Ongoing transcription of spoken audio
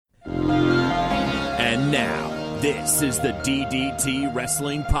And now, this is the DDT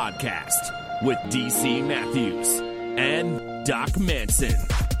Wrestling Podcast with DC Matthews and Doc Manson.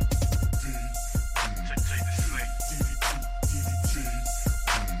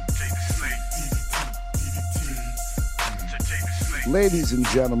 Ladies and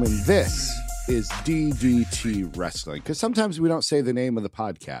gentlemen, this is DDT Wrestling, because sometimes we don't say the name of the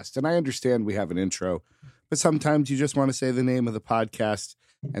podcast, and I understand we have an intro, but sometimes you just want to say the name of the podcast,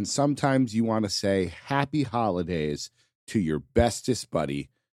 and sometimes you want to say happy holidays to your bestest buddy,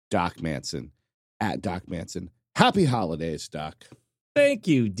 Doc Manson, at Doc Manson. Happy holidays, Doc. Thank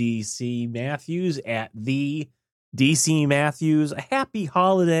you, DC Matthews, at the DC Matthews. A happy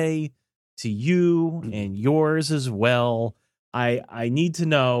holiday to you and yours as well. I need to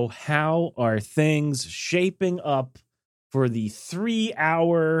know, how are things shaping up for the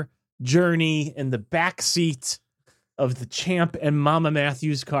 3-hour journey in the backseat of the Champ and Mama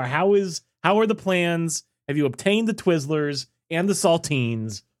Matthews car? How are the plans? Have you obtained the Twizzlers and the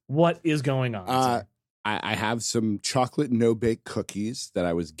saltines? What is going on? I have some chocolate no-bake cookies that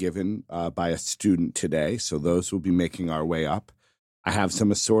I was given by a student today, so those will be making our way up. I have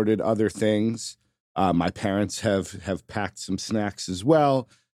some assorted other things. My parents have packed some snacks as well.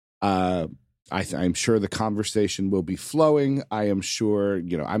 I'm sure the conversation will be flowing. I am sure,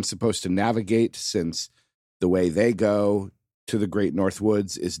 I'm supposed to navigate, since the way they go to the Great North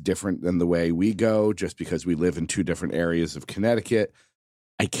Woods is different than the way we go, just because we live in two different areas of Connecticut.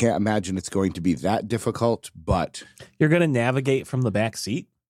 I can't imagine it's going to be that difficult, but... You're going to navigate from the back seat?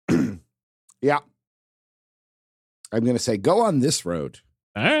 Yeah. I'm going to say, go on this road.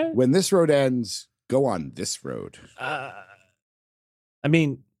 All right. When this road ends, go on this road.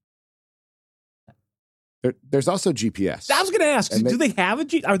 There's also GPS. I was going to ask, do they have a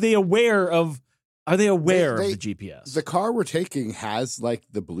GPS? Are they aware of the GPS? The car we're taking has like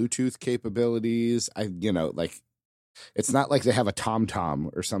the Bluetooth capabilities. It's not like they have a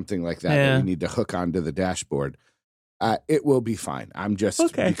TomTom or something like that that we need to hook onto the dashboard. It will be fine. I'm just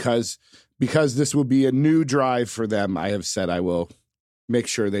because this will be a new drive for them. I have said I will make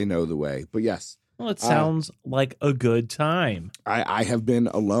sure they know the way. But yes. Well, it sounds like a good time. I have been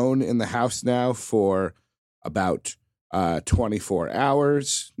alone in the house now for about 24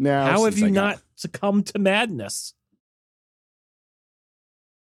 hours now. How have you not succumbed to madness?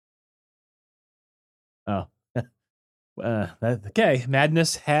 Oh. Okay,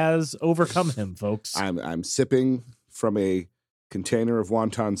 madness has overcome him, folks. I'm sipping from a container of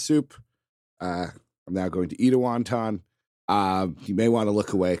wonton soup. I'm now going to eat a wonton. You may want to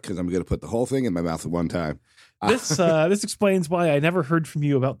look away because I'm going to put the whole thing in my mouth at one time. This explains why I never heard from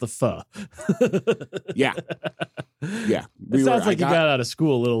you about the pho. Yeah. It sounds like you got out of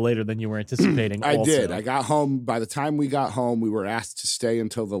school a little later than you were anticipating. I did. I got home. By the time we got home, we were asked to stay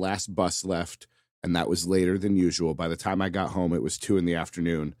until the last bus left, and that was later than usual. By the time I got home, it was 2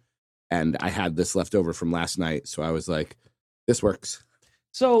 p.m, and I had this left over from last night, so I was like, this works.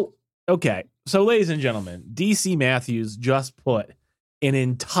 So, ladies and gentlemen, DC Matthews just put an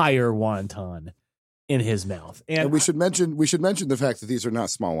entire wonton in his mouth, and we should mention the fact that these are not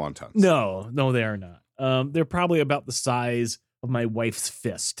small wontons. No, they are not. They're probably about the size of my wife's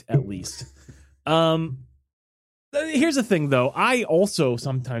fist, at least. Here's the thing, though. I also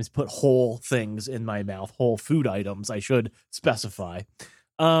sometimes put whole things in my mouth, whole food items, I should specify.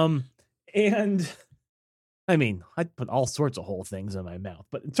 And I mean, I put all sorts of whole things in my mouth.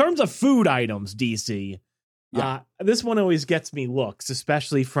 But in terms of food items, DC, this one always gets me looks,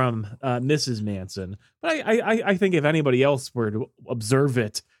 especially from Mrs. Manson. But I think if anybody else were to observe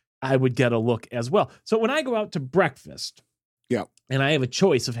it, I would get a look as well. So when I go out to breakfast, and I have a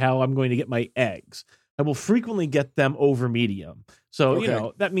choice of how I'm going to get my eggs, I will frequently get them over medium.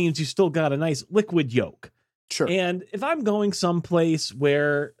 So, that means you still got a nice liquid yolk. Sure. And if I'm going someplace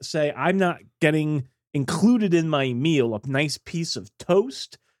where, say, I'm not getting included in my meal a nice piece of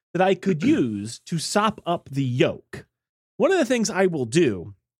toast that I could use to sop up the yolk, one of the things I will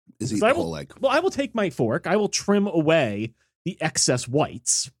do is eat the whole egg. Well, I will take my fork, I will trim away the excess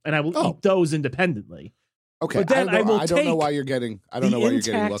whites, and I will eat those independently. Okay, but then I don't know why you're getting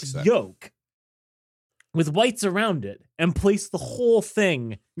looks at yolk with whites around it and place the whole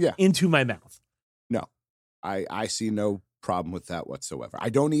thing into my mouth. No, I see no problem with that whatsoever. I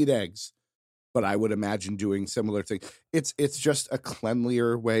don't eat eggs, but I would imagine doing similar things. It's just a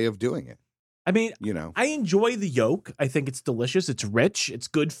cleanlier way of doing it. I mean, I enjoy the yolk. I think it's delicious. It's rich. It's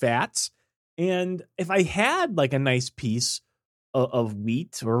good fats. And if I had like a nice piece of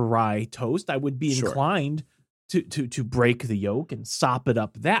wheat or rye toast, I would be inclined to break the yolk and sop it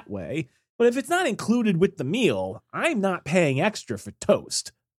up that way. But if it's not included with the meal, I'm not paying extra for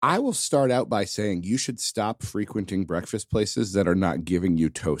toast. I will start out by saying you should stop frequenting breakfast places that are not giving you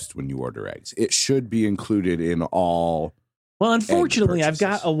toast when you order eggs. It should be included in all. Well, unfortunately, I've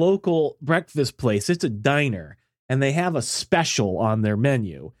got purchases. a local breakfast place. It's a diner, and they have a special on their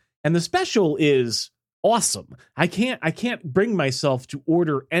menu. And the special is awesome. I can't bring myself to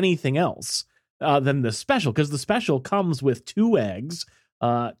order anything else than the special, because the special comes with 2 eggs,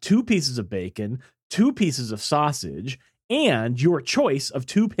 2 pieces of bacon, 2 pieces of sausage, and your choice of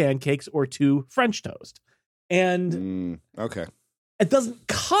 2 pancakes or 2 French toast. And Okay. it doesn't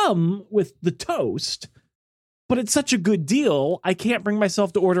come with the toast, but it's such a good deal. I can't bring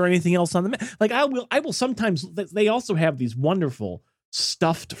myself to order anything else on the menu. Like I will sometimes. They also have these wonderful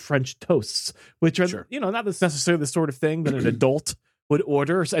stuffed French toasts, which are, Sure. not necessarily the sort of thing that an adult would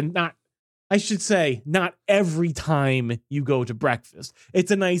order, and I should say, not every time you go to breakfast.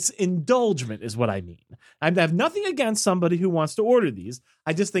 It's a nice indulgence, is what I mean. I have nothing against somebody who wants to order these.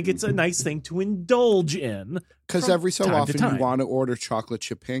 I just think it's a nice thing to indulge in. Because from every so time to often time. you want to order chocolate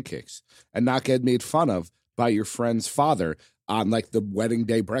chip pancakes and not get made fun of by your friend's father on like the wedding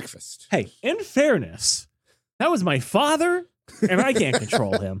day breakfast. Hey, in fairness, that was my father, and I can't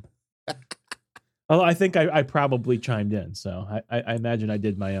control him. Although I think I probably chimed in, so I imagine I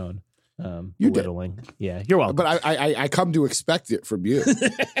did my own You did. belittling. Yeah, you're welcome. But I come to expect it from you. Where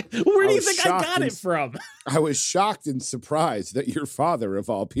do you was think I shocked got and- it from? I was shocked and surprised that your father, of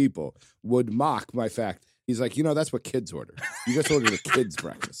all people, would mock my fact. He's like, that's what kids order. You just ordered a kid's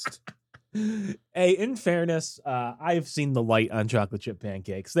breakfast. Hey, in fairness, I've seen the light on chocolate chip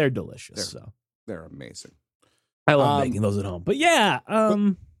pancakes. They're delicious. So They're amazing. I love Um, making those at home. But yeah,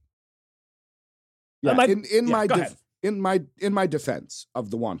 Yeah, my- in yeah, my go ahead. in my defense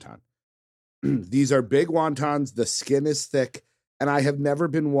of the wonton, these are big wontons. The skin is thick, and I have never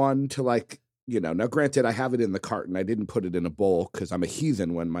been one to like. Now granted, I have it in the carton. I didn't put it in a bowl because I'm a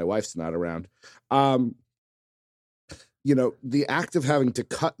heathen when my wife's not around. The act of having to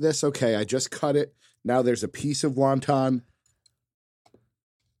cut this. Okay, I just cut it. Now there's a piece of wonton.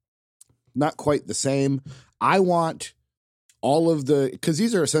 Not quite the same. I want all of because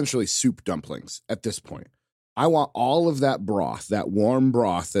these are essentially soup dumplings at this point. I want all of that broth, that warm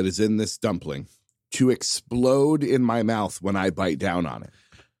broth that is in this dumpling, to explode in my mouth when I bite down on it.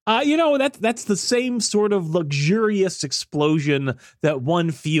 That's the same sort of luxurious explosion that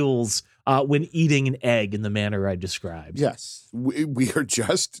one feels when eating an egg in the manner I described. Yes, we are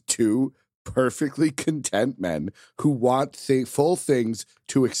just 2 perfectly content men who want full things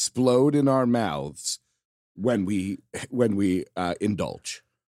to explode in our mouths when we indulge.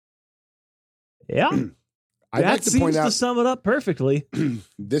 Yeah, I'd that like to seems point to out sum it up perfectly.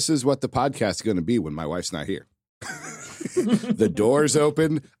 this is what the podcast is going to be when my wife's not here. The doors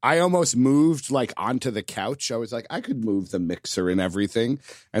open. I almost moved like onto the couch. I was like, I could move the mixer and everything,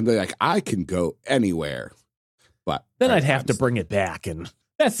 and they're like, I can go anywhere. But Then I'd have to bring it back, and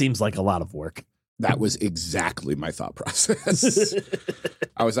that seems like a lot of work. That was exactly my thought process.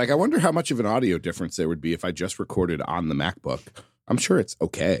 I was like, I wonder how much of an audio difference there would be if I just recorded on the MacBook. I'm sure it's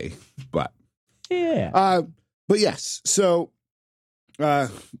okay, but Yeah. but yes. So,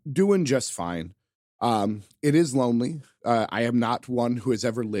 doing just fine. It is lonely. I am not one who has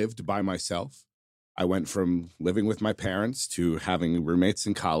ever lived by myself. I went from living with my parents to having roommates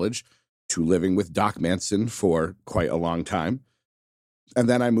in college to living with Doc Manson for quite a long time. And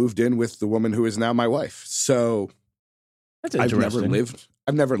then I moved in with the woman who is now my wife. So That's I've interesting.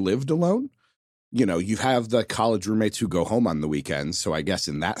 never lived alone. You have the college roommates who go home on the weekends. So I guess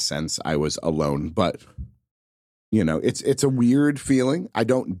in that sense, I was alone. But, it's a weird feeling. I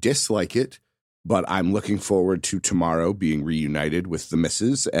don't dislike it. But I'm looking forward to tomorrow being reunited with the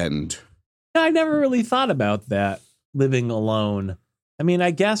missus. And I never really thought about that, living alone. I mean, I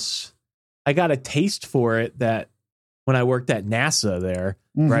guess I got a taste for it that when I worked at NASA there,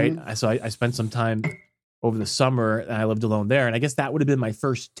 right? So I spent some time over the summer and I lived alone there. And I guess that would have been my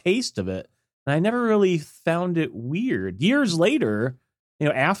first taste of it. And I never really found it weird. Years later,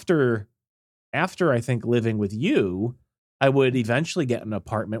 after I think living with you, I would eventually get an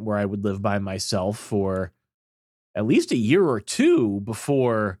apartment where I would live by myself for at least a year or 2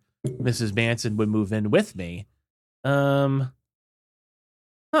 before Mrs. Manson would move in with me. I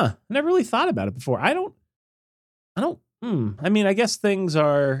never really thought about it before. I mean, I guess things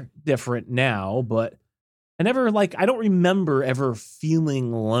are different now, but I don't remember ever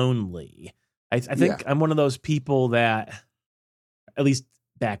feeling lonely. I think I'm one of those people that, at least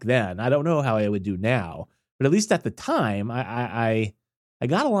back then, I don't know how I would do now, but at least at the time, I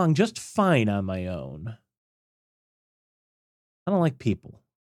got along just fine on my own. I don't like people.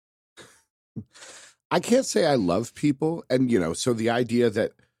 I can't say I love people. And, so the idea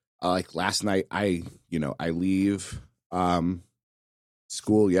that like last night, I leave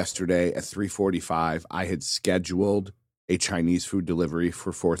school yesterday at 3:45. I had scheduled a Chinese food delivery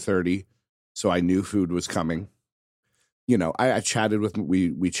for 4:30, so I knew food was coming. I chatted with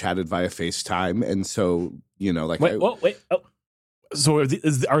we chatted via FaceTime, and so Wait. Oh. So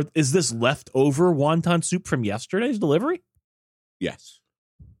is this leftover wonton soup from yesterday's delivery? Yes.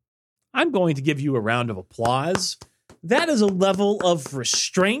 I'm going to give you a round of applause. That is a level of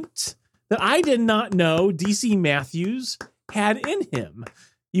restraint that I did not know DC Matthews had in him.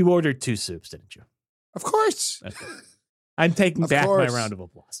 You ordered 2 soups, didn't you? Of course. Okay. I'm taking back my round of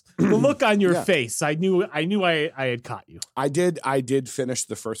applause. The look on your face, I knew I had caught you. I did finish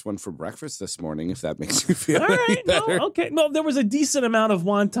the first one for breakfast this morning, if that makes you feel all right. better. No, okay. No, there was a decent amount of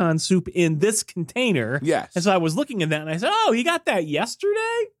wonton soup in this container. Yes. And so I was looking at that and I said, "Oh, you got that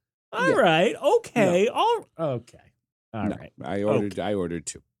yesterday? All right. Okay. No. Okay. All right. I ordered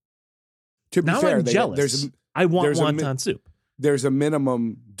 2. To be now fair, I'm jealous. I want wonton soup. There's a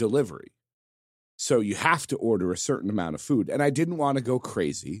minimum delivery. So you have to order a certain amount of food. And I didn't want to go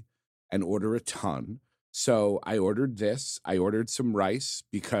crazy and order a ton. So I ordered this. I ordered some rice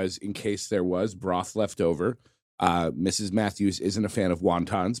because in case there was broth left over, Mrs. Matthews isn't a fan of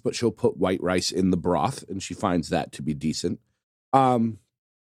wontons, but she'll put white rice in the broth, and she finds that to be decent. I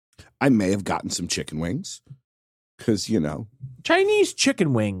may have gotten some chicken wings because, Chinese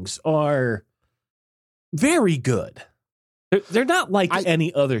chicken wings are very good. They're not like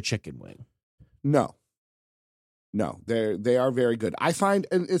any other chicken wing. No, they are very good. I find,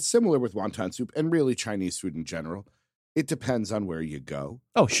 and it's similar with wonton soup and really Chinese food in general. It depends on where you go.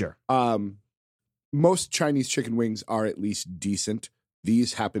 Oh, sure. Most Chinese chicken wings are at least decent.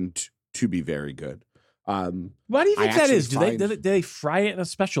 These happen to be very good. Why do you think that is? Do they fry it in a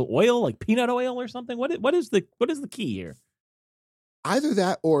special oil, like peanut oil or something? What is the key here? Either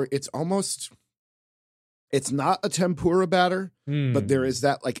that or it's almost. It's not a tempura batter, but there is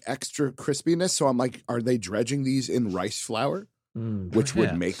that like extra crispiness. So I'm like, are they dredging these in rice flour, which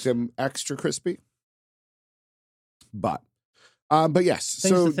would make them extra crispy? But yes.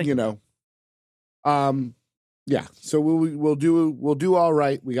 Things so yeah. So we'll do all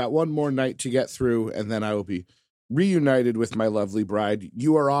right. We got one more night to get through, and then I will be reunited with my lovely bride.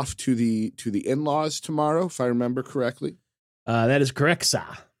 You are off to the in-laws tomorrow, if I remember correctly. That is correct, sir.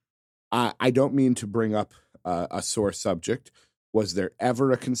 I don't mean to bring up a sore subject. Was there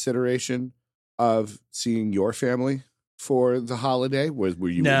ever a consideration of seeing your family for the holiday? Were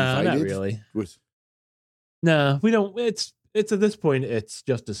you invited? No, not really. No, we don't. It's at this point, it's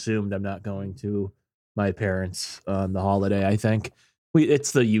just assumed I'm not going to my parents on the holiday. I think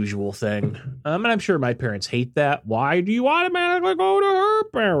it's the usual thing. And I'm sure my parents hate that. Why do you automatically go to her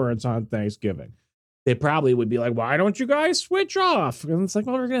parents on Thanksgiving? They probably would be like, why don't you guys switch off? And it's like,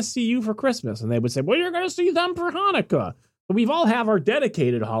 well, we're going to see you for Christmas. And they would say, well, you're going to see them for Hanukkah. But we've all have our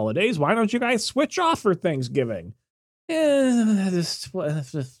dedicated holidays. Why don't you guys switch off for Thanksgiving? The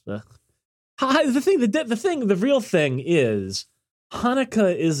real thing is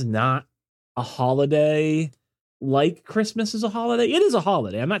Hanukkah is not a holiday like Christmas is a holiday. It is a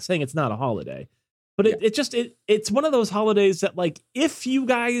holiday. I'm not saying it's not a holiday. But it's one of those holidays that, like, if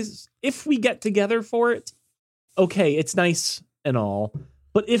we get together for it, okay, it's nice and all.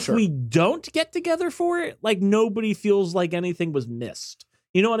 But if we don't get together for it, like, nobody feels like anything was missed.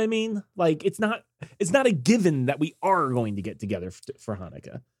 You know what I mean? Like, it's not a given that we are going to get together for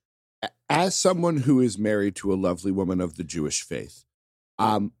Hanukkah. As someone who is married to a lovely woman of the Jewish faith,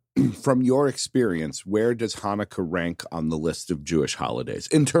 from your experience, where does Hanukkah rank on the list of Jewish holidays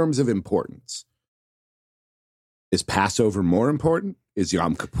in terms of importance? Is Passover more important? Is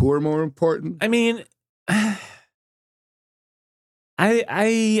Yom Kippur more important? I mean,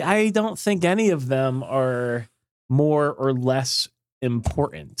 I don't think any of them are more or less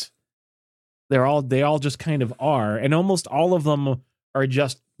important. They all just kind of are, and almost all of them are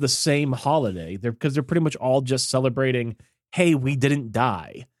just the same holiday. Because they're pretty much all just celebrating, hey, we didn't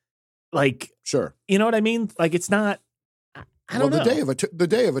die. Like, sure, you know what I mean? Like, it's not. I don't know. The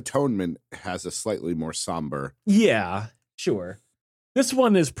Day of Atonement has a slightly more somber. Yeah, sure. This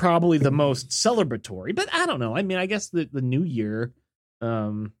one is probably the most celebratory, but I don't know. I mean, I guess the New Year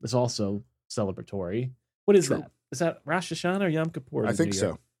is also celebratory. What is that? Is that Rosh Hashanah or Yom Kippur? I think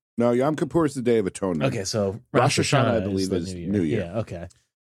so. No, Yom Kippur is the Day of Atonement. Okay, so Rosh Hashanah, I believe, is New Year. Yeah, okay.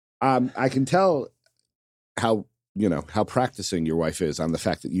 I can tell how practicing your wife is on the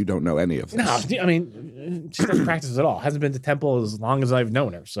fact that you don't know any of this. No, I mean, she doesn't practice at all. Hasn't been to temple as long as I've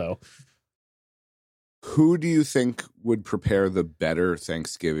known her. So, who do you think would prepare the better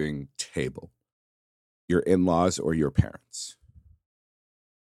Thanksgiving table? Your in-laws or your parents?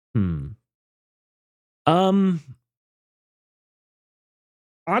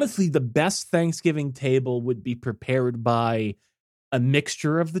 Honestly, the best Thanksgiving table would be prepared by a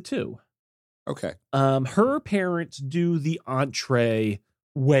mixture of the two. Okay. Her parents do the entree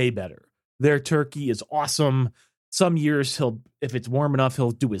way better. Their turkey is awesome. Some years if it's warm enough,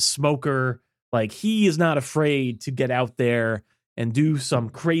 he'll do his smoker. Like, he is not afraid to get out there and do some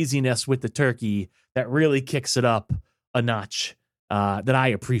craziness with the turkey that really kicks it up a notch, that I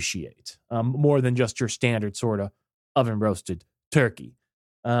appreciate, more than just your standard sort of oven roasted turkey.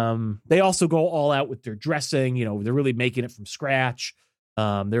 They also go all out with their dressing. They're really making it from scratch.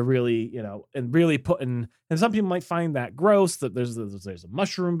 They're really, and really putting, and some people might find that gross, that there's a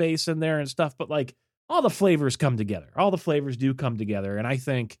mushroom base in there and stuff, but like, all the flavors come together. All the flavors do come together. And I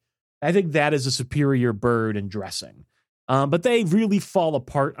think that is a superior bird in dressing. But they really fall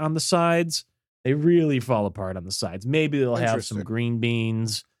apart on the sides. Maybe they'll have some green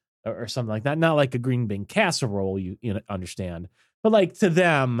beans or something like that. Not like a green bean casserole, you understand. But like, to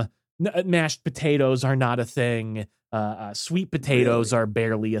them, mashed potatoes are not a thing. Sweet potatoes are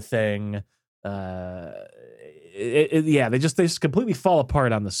barely a thing. They just completely fall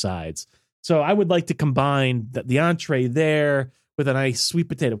apart on the sides. So I would like to combine the entree there with a nice sweet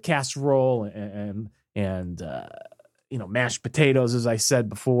potato casserole and mashed potatoes, as I said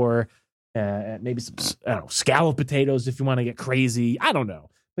before. Maybe some scalloped potatoes if you want to get crazy. I don't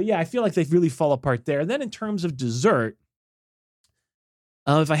know. But yeah, I feel like they really fall apart there. And then in terms of dessert,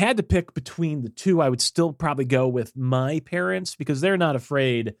 if I had to pick between the two, I would still probably go with my parents, because they're not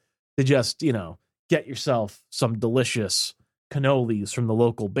afraid to just, get yourself some delicious cannolis from the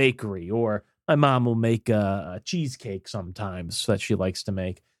local bakery, or my mom will make a cheesecake sometimes that she likes to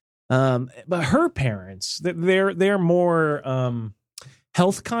make. But her parents, they're more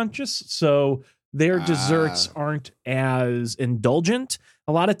health conscious, so their desserts aren't as indulgent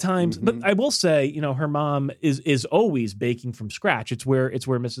a lot of times. But I will say, her mom is always baking from scratch. It's where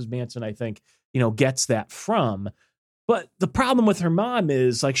Mrs. Manson, I think, gets that from. But the problem with her mom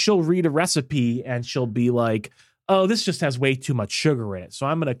is, like, she'll read a recipe and she'll be like, oh, this just has way too much sugar in it, so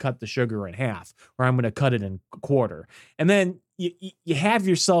I'm going to cut the sugar in half, or I'm going to cut it in a quarter. And then you have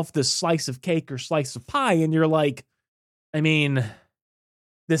yourself this slice of cake or slice of pie, and you're like, I mean,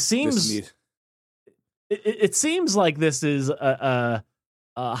 this seems... It seems like this is a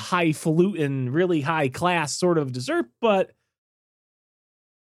highfalutin, really high class sort of dessert, but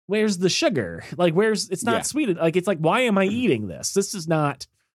where's the sugar? Like, it's not sweet. Like, it's like, why am I eating this? This is not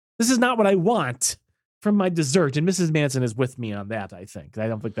what I want from my dessert. And Mrs. Manson is with me on that, I think. I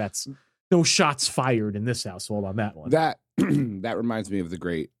don't think that's no shots fired in this household on that one. That reminds me of the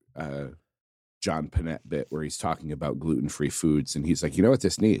great John Panette bit where he's talking about gluten-free foods, and he's like, you know what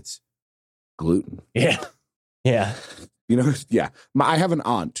this needs? Gluten. Yeah. I have an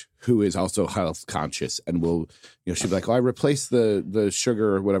aunt who is also health conscious, and will, she'd be like, oh, I replaced the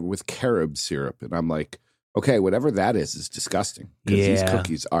sugar or whatever with carob syrup. And I'm like, okay, whatever that is disgusting, because these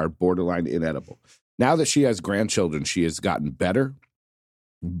cookies are borderline inedible. Now that she has grandchildren, she has gotten better.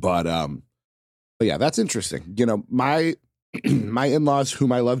 But yeah, that's interesting. My in-laws,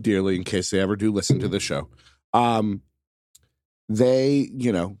 whom I love dearly, in case they ever do listen to the show,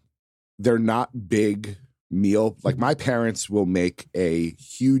 they're not big meal. Like, my parents will make a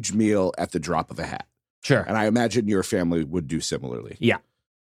huge meal at the drop of a hat. Sure. And I imagine your family would do similarly. Yeah.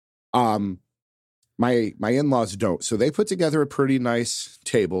 My in-laws don't. So they put together a pretty nice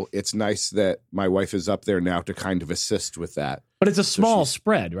table. It's nice that my wife is up there now to kind of assist with that. But it's a small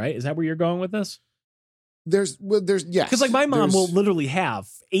spread, right? Is that where you're going with this? There's yes. Because, like, my mom will literally have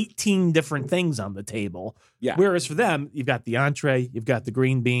 18 different things on the table. Yeah. Whereas for them, you've got the entree, you've got the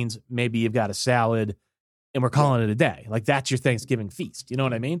green beans, maybe you've got a salad, and we're calling it a day. Like, that's your Thanksgiving feast. You know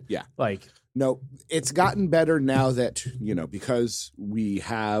what I mean? Yeah. Like, no, it's gotten better now that, because we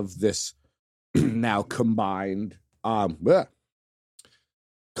have this now combined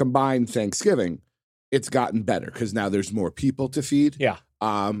Thanksgiving. It's gotten better because now there's more people to feed. Yeah.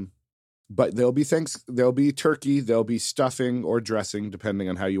 But there'll be turkey, there'll be stuffing or dressing, depending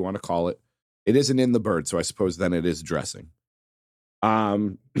on how you want to call it. It isn't in the bird, so I suppose then it is dressing.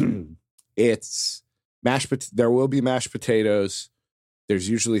 It's there will be mashed potatoes. There's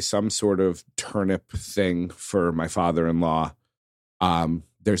usually some sort of turnip thing for my father-in-law.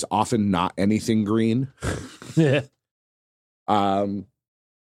 There's often not anything green. Yeah. But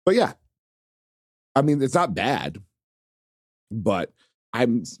yeah, I mean, it's not bad, but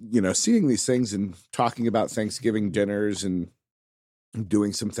I'm, seeing these things and talking about Thanksgiving dinners and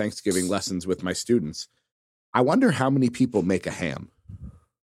doing some Thanksgiving lessons with my students. I wonder how many people make a ham.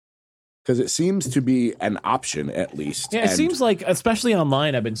 Because it seems to be an option, at least. Yeah, it seems like, especially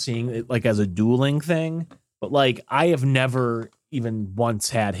online, I've been seeing it like as a dueling thing. But like, I have never even once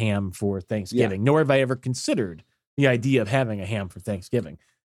had ham for Thanksgiving, nor have I ever considered the idea of having a ham for Thanksgiving.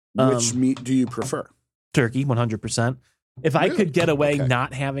 Which meat do you prefer? Turkey, 100%. If I could get away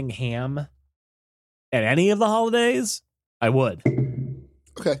not having ham at any of the holidays, I would.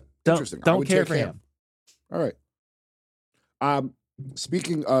 Okay. Interesting. Don't care for ham. All right.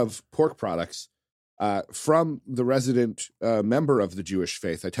 Speaking of pork products, from the resident member of the Jewish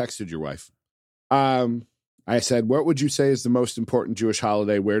faith, I texted your wife. I said, what would you say is the most important Jewish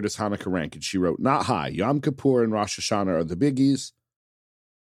holiday? Where does Hanukkah rank? And she wrote, not high. Yom Kippur and Rosh Hashanah are the biggies.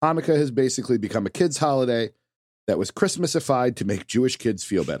 Hanukkah has basically become a kid's holiday that was Christmasified to make Jewish kids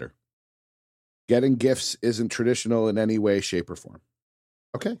feel better. Getting gifts isn't traditional in any way, shape, or form.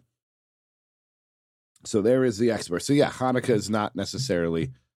 Okay. So there is the expert. So yeah, Hanukkah is not necessarily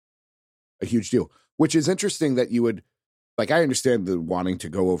a huge deal, which is interesting that you would, like, I understand the wanting to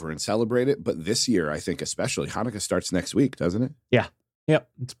go over and celebrate it, but this year, I think especially, Hanukkah starts next week, doesn't it? Yeah. Yep.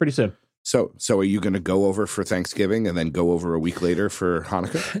 It's pretty soon. So are you going to go over for Thanksgiving and then go over a week later for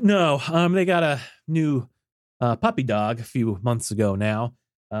Hanukkah? No. They got a new puppy dog a few months ago now.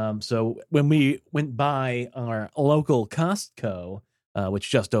 So when we went by our local Costco,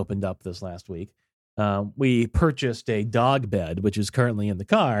 which just opened up this last week, we purchased a dog bed, which is currently in the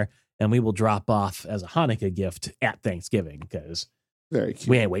car, and we will drop off as a Hanukkah gift at Thanksgiving because very cute.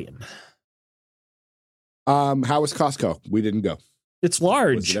 We ain't waiting. How was Costco? We didn't go. It's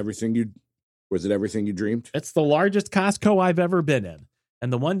large. Was it everything you dreamed? It's the largest Costco I've ever been in,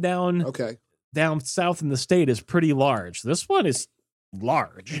 and the one down south in the state is pretty large. This one is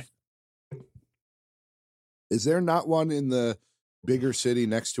large. Is there not one in the bigger city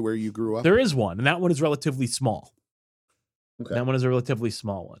next to where you grew up? There is one, and that one is relatively small. Okay. That one is a relatively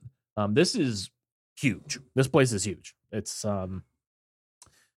small one. This is huge. This place is huge. It's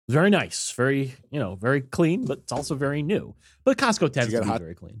very nice, very very clean, but it's also very new. But Costco tends to be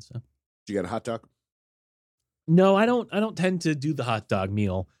very clean. So, did you get a hot dog? No, I don't tend to do the hot dog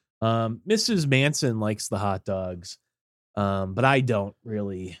meal. Mrs. Manson likes the hot dogs, but I don't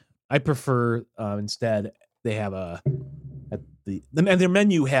really. I prefer instead they have their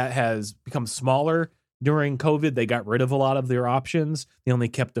menu has become smaller during COVID. They got rid of a lot of their options. They only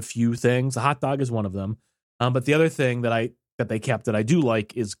kept a few things. The hot dog is one of them. But the other thing that they kept that I do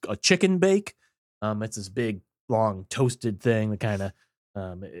like is a chicken bake. It's this big, long, toasted thing that kind of,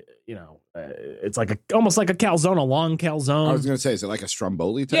 it's like almost like a calzone, a long calzone. I was going to say, is it like a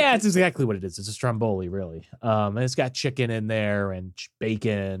stromboli type? Yeah, it's exactly what it is. It's a stromboli, really. And it's got chicken in there and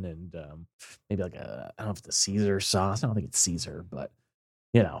bacon and maybe like I don't know if it's a Caesar sauce. I don't think it's Caesar, but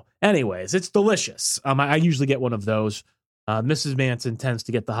anyways, it's delicious. I usually get one of those. Mrs. Manson tends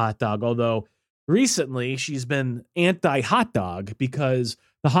to get the hot dog, although recently she's been anti-hot dog because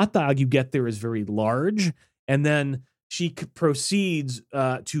the hot dog you get there is very large, and then she proceeds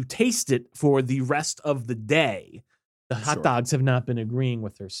to taste it for the rest of the day. The hot dogs have not been agreeing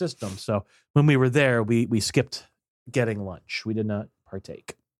with her system, so when we were there, we skipped getting lunch. We did not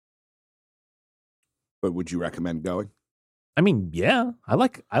partake. But would you recommend going? I mean, yeah, I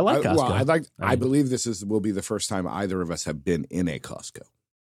like Costco. Well, I believe this will be the first time either of us have been in a Costco.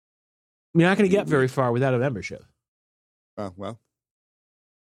 You're not going to get very far without a membership. Well,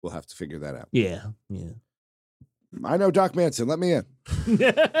 we'll have to figure that out. Yeah. I know Doc Manson. Let me in.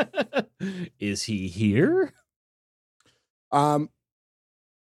 Is he here?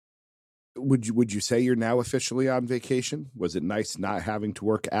 Would you say you're now officially on vacation? Was it nice not having to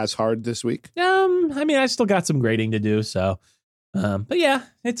work as hard this week? I mean, I still got some grading to do, so. But yeah,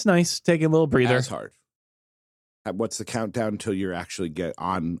 it's nice taking a little breather. As hard. What's the countdown until you're actually get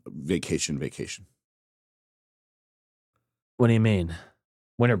on vacation? What do you mean?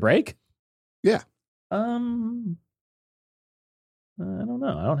 Winter break? Yeah. I don't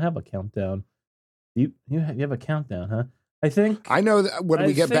know. I don't have a countdown. You have a countdown, huh? I think I know that when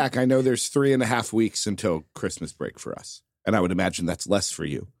we get back, I know there's 3.5 weeks until Christmas break for us, and I would imagine that's less for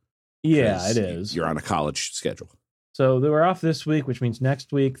you. Yeah, it is. You're on a college schedule. So they were off this week, which means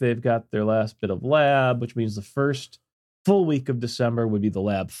next week they've got their last bit of lab, which means the first full week of December would be the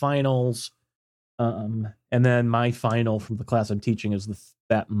lab finals. And then my final from the class I'm teaching is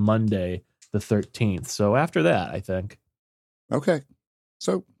that Monday, the 13th. So after that, I think. Okay.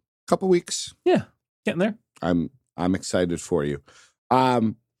 So a couple weeks. Yeah. Getting there. I'm excited for you. We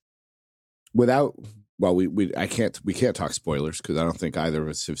can't talk spoilers because I don't think either of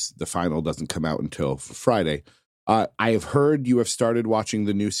us the final doesn't come out until Friday. I have heard you have started watching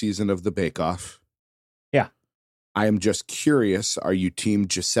the new season of The Bake Off. Yeah. I am just curious, are you team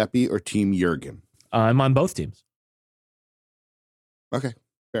Giuseppe or team Jurgen? I'm on both teams. Okay,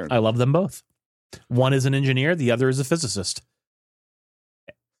 fair enough. I love them both. One is an engineer, the other is a physicist.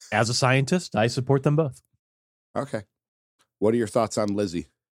 As a scientist, I support them both. Okay. What are your thoughts on Lizzie?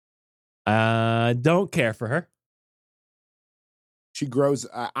 Don't care for her. She grows.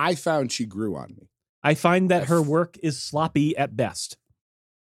 I found she grew on me. I find that her work is sloppy at best.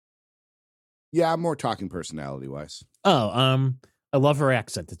 Yeah, I'm more talking personality wise. Oh, I love her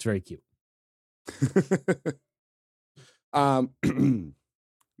accent. It's very cute.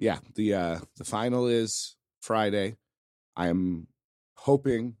 Yeah, the final is Friday. I am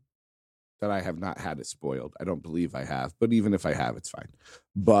hoping that I have not had it spoiled. I don't believe I have, but even if I have, it's fine.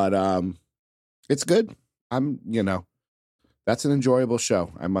 But it's good. That's an enjoyable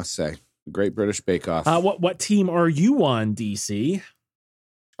show, I must say. The Great British Bake Off. What team are you on, DC?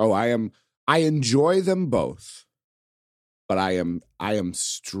 Oh, I enjoy them both, but I am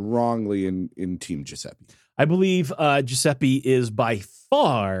strongly in Team Giuseppe. I believe Giuseppe is by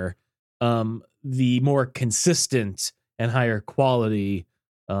far the more consistent and higher quality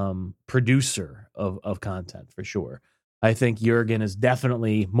producer of content, for sure. I think Jurgen is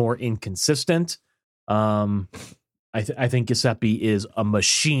definitely more inconsistent. I think Giuseppe is a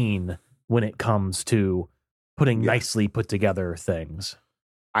machine when it comes to putting nicely put together things.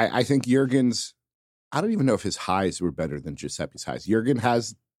 I think Jurgen's, I don't even know if his highs were better than Giuseppe's highs. Jurgen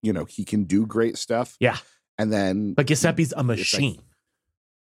has, he can do great stuff. Yeah. And then. But Giuseppe's a machine. Like,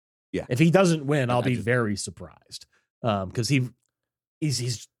 yeah. If he doesn't win, I'll be very surprised. Because he's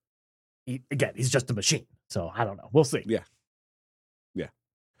just a machine. So I don't know. We'll see. Yeah. Yeah.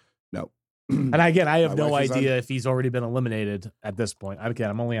 No. And again, I have no idea if he's already been eliminated at this point.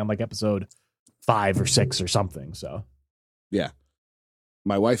 I'm only on like episode 5 or 6 or something. So yeah,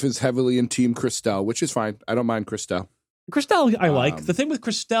 my wife is heavily in Team Christelle, which is fine. I don't mind Christelle. Christelle, I like. The thing with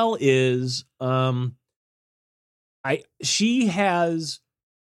Christelle is, I feel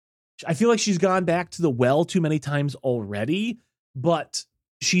like she's gone back to the well too many times already, but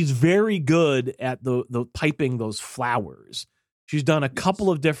she's very good at the piping those flowers. She's done a couple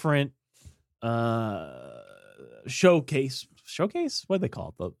of different showcase, what do they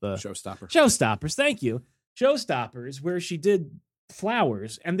call it? The showstoppers. Thank you. Showstoppers, where she did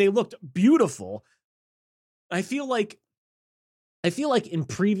flowers and they looked beautiful. I feel like in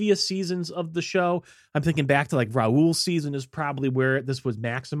previous seasons of the show, I'm thinking back to like Raul's season is probably where this was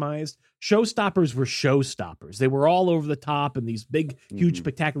maximized. Showstoppers were showstoppers. They were all over the top and these big, huge,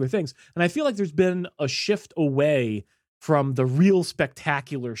 spectacular things. And I feel like there's been a shift away from the real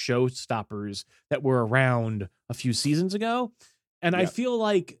spectacular showstoppers that were around a few seasons ago. And I feel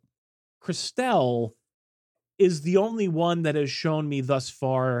like Christelle is the only one that has shown me thus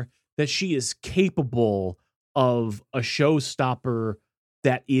far that she is capable of a showstopper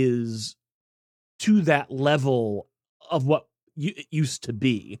that is to that level of what it used to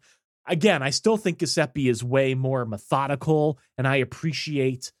be. Again, I still think Giuseppe is way more methodical, and I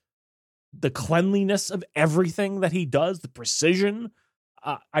appreciate the cleanliness of everything that he does, the precision.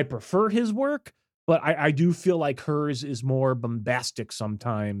 I prefer his work, but I do feel like hers is more bombastic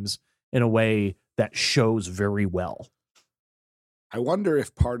sometimes in a way that shows very well. I wonder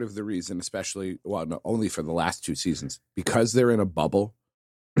if part of the reason, especially, well, no, only for the last 2 seasons, because they're in a bubble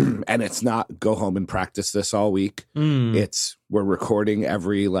and it's not go home and practice this all week. It's we're recording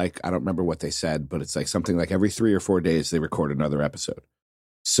every, like, I don't remember what they said, but it's like something like every 3 or 4 days they record another episode.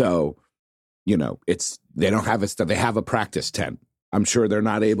 So, they don't have they have a practice tent. I'm sure they're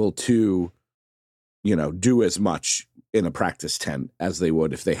not able to, do as much in a practice tent as they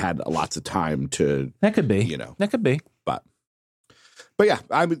would if they had lots of time to. That could be, that could be. But yeah,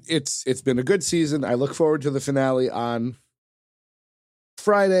 it's been a good season. I look forward to the finale on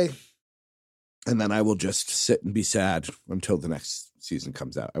Friday, and then I will just sit and be sad until the next season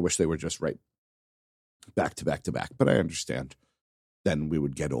comes out. I wish they were just right back to back to back, but I understand. Then we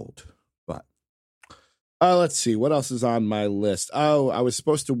would get old. But let's see what else is on my list. Oh, I was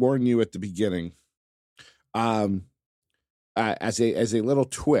supposed to warn you at the beginning. As a little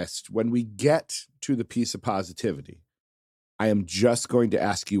twist, when we get to the piece of positivity, I am just going to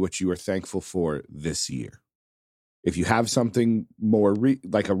ask you what you are thankful for this year. If you have something more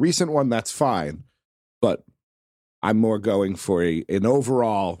like a recent one, that's fine. But I'm more going for an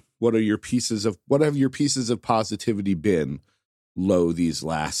overall. What have your pieces of positivity been low these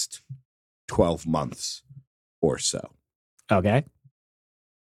last 12 months or so? Okay.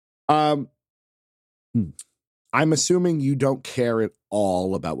 I'm assuming you don't care at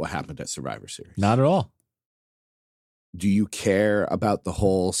all about what happened at Survivor Series. Not at all. Do you care about the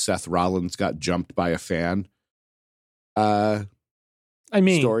whole Seth Rollins got jumped by a fan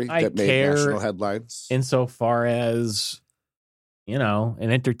story I that made care national headlines. insofar as, an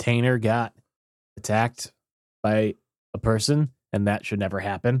entertainer got attacked by a person, and that should never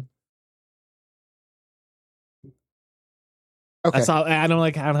happen. Okay. That's all. I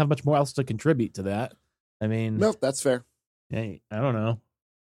don't have much more else to contribute to that. I mean, No, that's fair. hey, I don't know.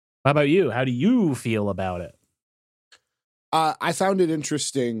 How about you? How do you feel about it? I found it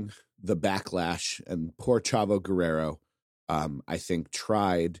interesting, the backlash, and poor Chavo Guerrero, I think,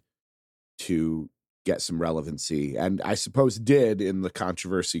 tried to get some relevancy, and I suppose did in the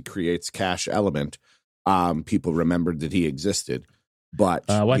controversy creates cash element. People remembered that he existed. But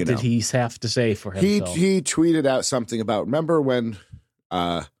what did he have to say for himself? He tweeted out something about, remember when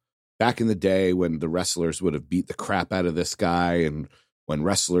back in the day when the wrestlers would have beat the crap out of this guy and when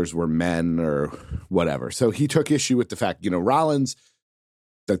wrestlers were men or whatever. So he took issue with the fact, Rollins,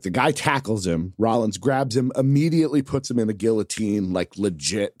 that the guy tackles him, Rollins grabs him, immediately puts him in a guillotine, like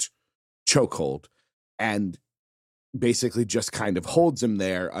legit chokehold, and basically just kind of holds him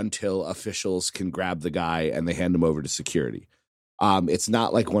there until officials can grab the guy and they hand him over to security. It's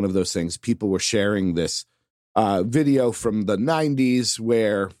not like one of those things. People were sharing this video from the 90s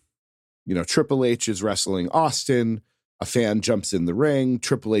where, Triple H is wrestling Austin. A fan jumps in the ring.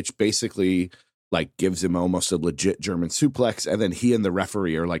 Triple H basically gives him almost a legit German suplex. And then he and the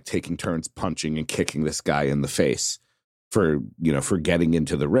referee are taking turns punching and kicking this guy in the face for getting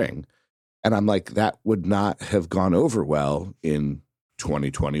into the ring. And I'm like, that would not have gone over well in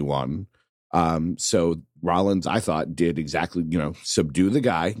 2021. So Rollins, I thought, did exactly, subdue the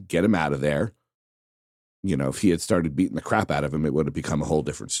guy, get him out of there. If he had started beating the crap out of him, it would have become a whole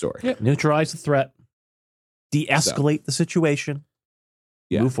different story. Yeah, neutralize the threat, de-escalate the situation,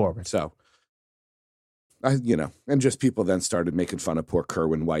 move forward. So, and just people then started making fun of poor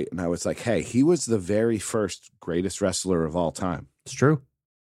Kerwin White. And I was like, hey, he was the very first greatest wrestler of all time. It's true.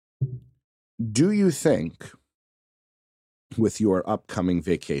 Do you think with your upcoming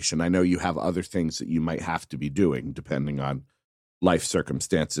vacation, I know you have other things that you might have to be doing depending on life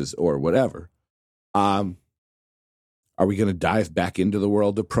circumstances or whatever. Are we going to dive back into the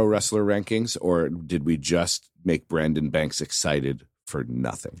world of pro wrestler rankings, or did we just make Brandon Banks excited for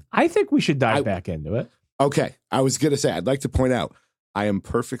nothing? I think we should dive back into it. Okay. I was going to say, I'd like to point out, I am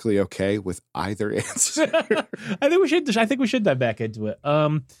perfectly okay with either answer. I think we should dive back into it.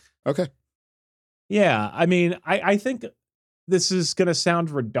 Okay. Yeah. I mean, I think this is going to sound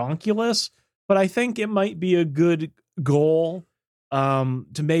redonkulous, but I think it might be a good goal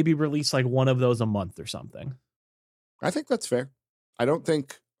to maybe release one of those a month or something. I think that's fair. I don't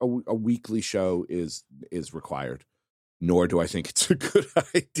think a weekly show is required, nor do I think it's a good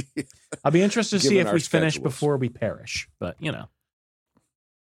idea. I'll be interested to see if we finish schedules. before we perish, but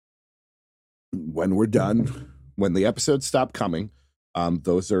When we're done, when the episodes stop coming,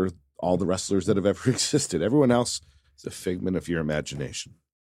 those are all the wrestlers that have ever existed. Everyone else is a figment of your imagination.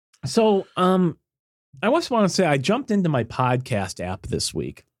 So, I just want to say I jumped into my podcast app this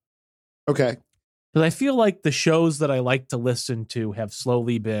week. Okay. Because I feel like the shows that I like to listen to have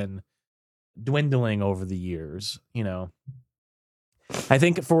slowly been dwindling over the years. I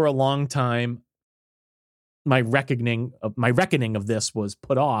think for a long time, my reckoning of this was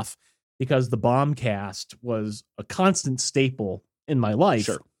put off because the Bombcast was a constant staple in my life.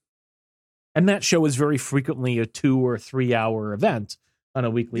 Sure. And that show is very frequently a 2 or 3 hour event on a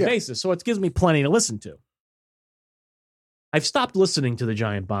weekly basis. So it gives me plenty to listen to. I've stopped listening to the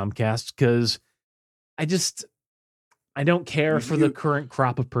Giant Bombcast because I don't care for the current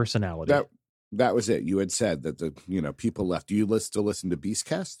crop of personality. That was it. You had said that the people left. Do you still listen to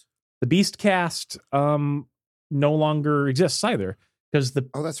Beastcast? The Beastcast no longer exists either because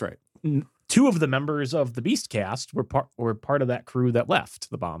that's right. 2 of the members of the Beastcast were part of that crew that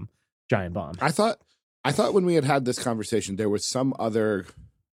left the Giant Bomb. I thought when we had this conversation, there was some other,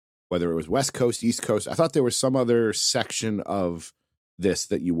 whether it was West Coast, East Coast, I thought there was some other section of this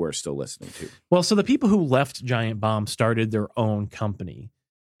that you were still listening to. Well, so the people who left Giant Bomb started their own company,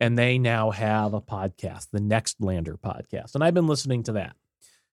 and they now have a podcast, the Nextlander podcast. And I've been listening to that.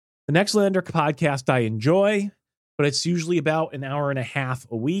 The Nextlander podcast I enjoy, but it's usually about an hour and a half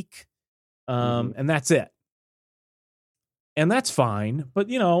a week. And that's it. And that's fine.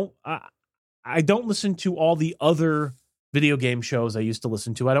 But, I don't listen to all the other video game shows I used to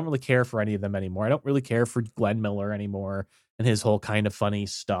listen to. I don't really care for any of them anymore. I don't really care for Glenn Miller anymore and his whole kind of funny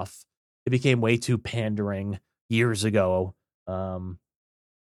stuff. It became way too pandering years ago. And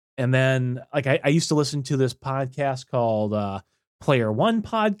then I used to listen to this podcast called Player One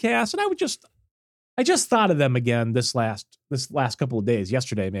Podcast, and I just thought of them again this last couple of days.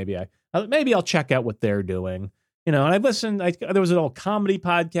 Yesterday, maybe I'll check out what they're doing. And I listened. There was an old comedy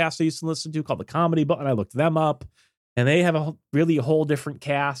podcast I used to listen to called The Comedy Button. I looked them up, and they have a whole different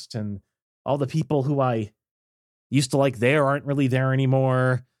cast, and all the people who I used to like there aren't really there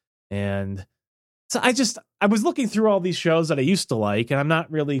anymore. And so I was looking through all these shows that I used to like, and I'm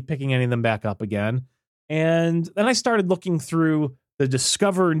not really picking any of them back up again. And then I started looking through the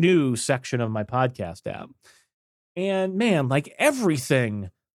Discover New section of my podcast app. And man, like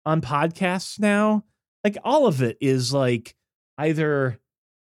everything on podcasts now, like all of it is like either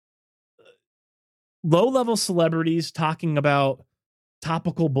low-level celebrities talking about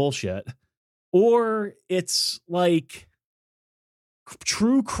topical bullshit, or it's like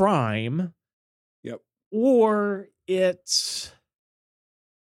true crime. Yep. Or it's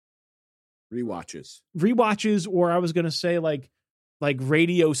rewatches, or I was going to say like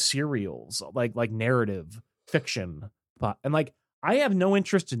radio serials, like narrative fiction. And like, I have no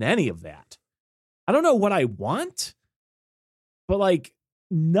interest in any of that. I don't know what I want, but like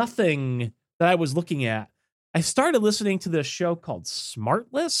nothing that I was looking at. I started listening to this show called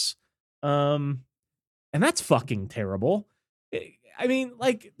Smartless. And that's fucking terrible. I mean,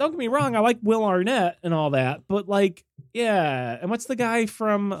 like, don't get me wrong, I like Will Arnett and all that, but like, yeah. And what's the guy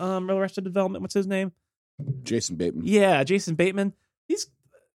from Arrested Development? What's his name? Jason Bateman. Yeah, Jason Bateman. He's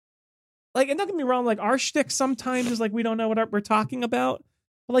like, and don't get me wrong, like our shtick sometimes is like we don't know what we're talking about,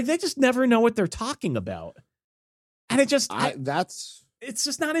 but like they just never know what they're talking about, and it just it's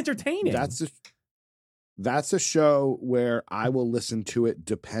just not entertaining. That's a show where I will listen to it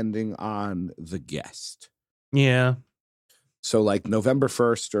depending on the guest. Yeah. So like November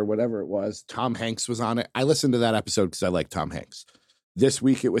 1st or whatever it was, Tom Hanks was on it. I listened to that episode because I like Tom Hanks. This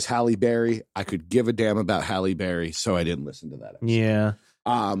week it was Halle Berry. I could give a damn about Halle Berry, so I didn't listen to that episode. Yeah.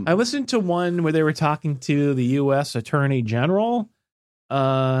 I listened to one where they were talking to the U.S. Attorney General.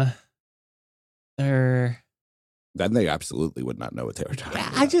 Then they absolutely would not know what they were talking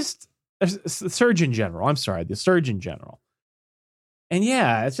about. The Surgeon General. I'm sorry, the Surgeon General. And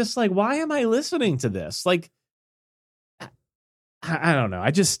yeah, it's just like, why am I listening to this? Like, I don't know.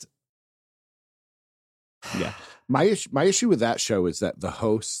 Yeah. My issue with that show is that the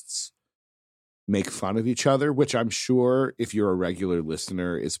hosts make fun of each other, which I'm sure if you're a regular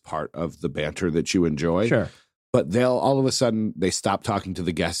listener is part of the banter that you enjoy. Sure. But they'll all of a sudden they stop talking to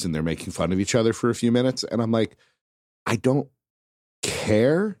the guests and they're making fun of each other for a few minutes. And I'm like, I don't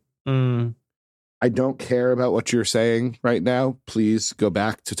care. I don't care about what you're saying right now. Please go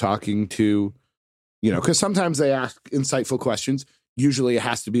back to talking to, because sometimes they ask insightful questions. Usually it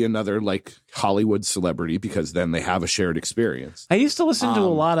has to be another like Hollywood celebrity because then they have a shared experience. I used to listen to a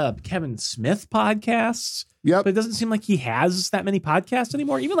lot of Kevin Smith podcasts. Yep. But it doesn't seem like he has that many podcasts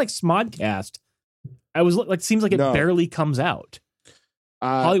anymore. Even like Smodcast. I was like, seems like it barely comes out.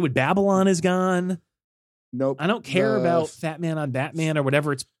 Hollywood Babylon is gone. Nope. I don't care about Fat Man on Batman or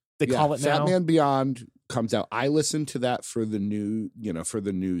whatever they call it now. Fat Man Beyond comes out. I listened to that for the new, for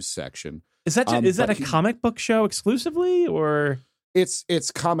the news section. Is that a comic book show exclusively, or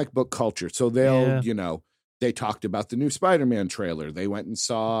it's comic book culture? So they'll, they talked about the new Spider-Man trailer. They went and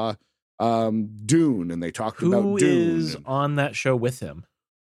saw Dune, and they talked about Dune. Who is on that show with him?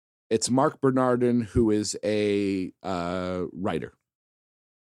 It's Mark Bernardin, who is a writer.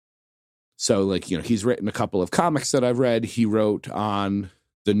 So, like, he's written a couple of comics that I've read. He wrote on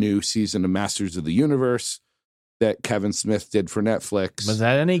the new season of Masters of the Universe that Kevin Smith did for Netflix. Was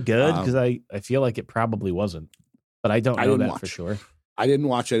that any good? Because I feel like it probably wasn't, but I don't know that for sure. I didn't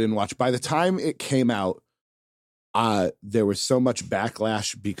watch. By the time it came out, there was so much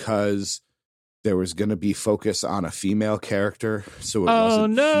backlash because there was going to be focus on a female character. So it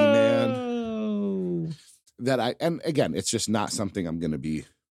wasn't He-Man. And again, it's just not something I'm going to be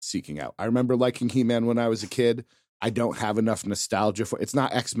seeking out. I remember liking He-Man when I was a kid. I don't have enough nostalgia for it's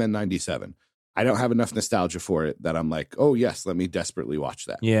not X-Men 97. I don't have enough nostalgia for it that I'm like, oh yes, let me desperately watch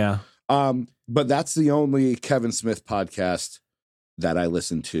that. Yeah. But that's the only Kevin Smith podcast that I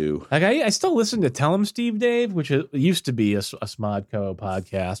listen to. Like I still listen to Tell 'Em Steve Dave, which used to be a Smodco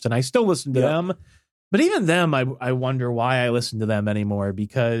podcast, and I still listen to them. But even them, I wonder why I listen to them anymore,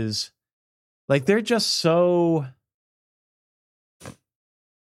 because like they're just so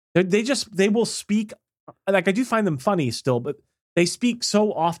they will speak. Like I do find them funny still, but they speak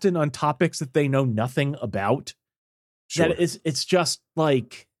so often on topics that they know nothing about. Sure. That it's just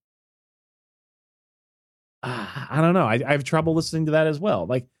like, I don't know. I have trouble listening to that as well.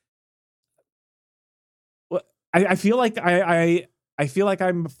 Like, I feel like I feel like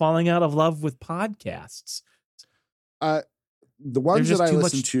I'm falling out of love with podcasts. The ones that I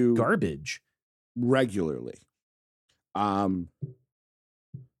listen to garbage regularly. I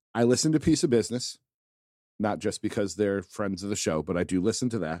listen to Piece of Business. not just because they're friends of the show, but I do listen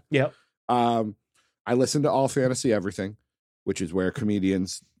to that. Yep. I listen to All Fantasy Everything, which is where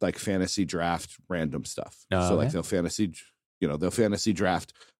comedians like fantasy draft random stuff. So like they'll fantasy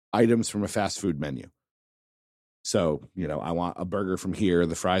draft items from a fast food menu. So, I want a burger from here,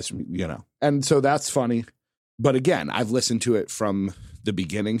 the fries from, and so that's funny. But again, I've listened to it from the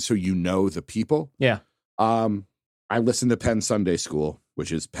beginning. So, the people. Yeah. I listened to Penn Sunday School,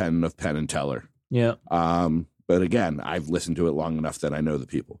 which is Penn of Penn and Teller. Yeah. But again, I've listened to it long enough that I know the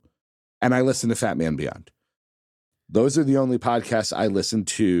people. And I listen to Fat Man Beyond. Those are the only podcasts I listen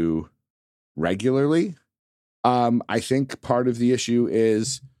to regularly. I think part of the issue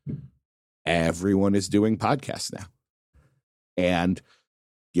is everyone is doing podcasts now. And,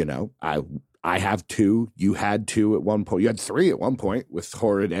 I have 2. You had 2 at one point. You had 3 at one point with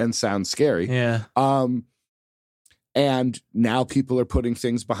Horrid and Sounds Scary. Yeah. And now people are putting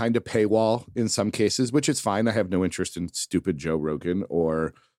things behind a paywall in some cases, which is fine. I have no interest in stupid Joe Rogan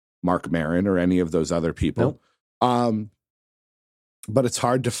or Mark Maron or any of those other people. Nope. But it's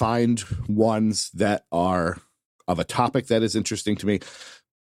hard to find ones that are of a topic that is interesting to me.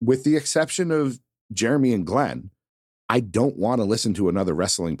 With the exception of Jeremy and Glenn, I don't want to listen to another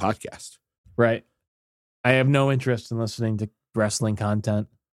wrestling podcast. Right. I have no interest in listening to wrestling content.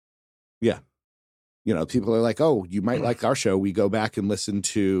 Yeah. People are like, oh, you might like our show. We go back and listen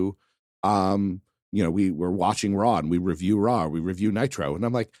to, we're watching Raw and we review Raw, we review Nitro. And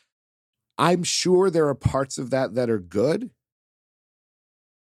I'm like, I'm sure there are parts of that are good,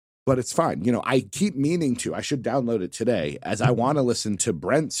 but it's fine. I keep meaning to. I should download it today as I want to listen to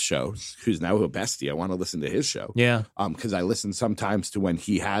Brent's show, who's now a bestie. I want to listen to his show. Yeah. Because I listen sometimes to when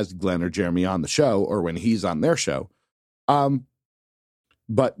he has Glenn or Jeremy on the show or when he's on their show.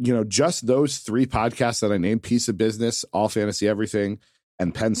 But, just those 3 podcasts that I named, Piece of Business, All Fantasy Everything,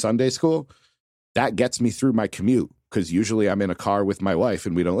 and Penn Sunday School, that gets me through my commute. Because usually I'm in a car with my wife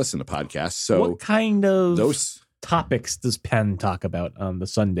and we don't listen to podcasts. So what kind of topics does Penn talk about on the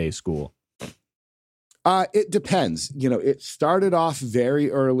Sunday School? It depends. It started off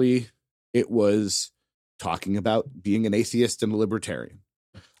very early. It was talking about being an atheist and a libertarian.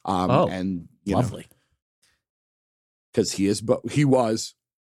 And lovely. Because he was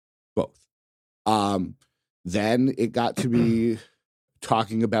both. Then it got to be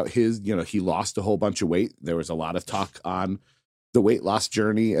talking about his, he lost a whole bunch of weight. There was a lot of talk on the weight loss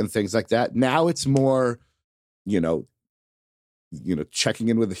journey and things like that. Now it's more, checking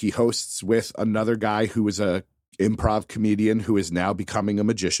in with, he hosts with another guy who is a improv comedian who is now becoming a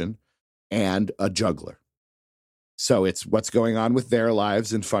magician and a juggler. So it's what's going on with their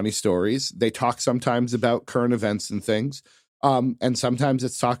lives and funny stories. They talk sometimes about current events and things. And sometimes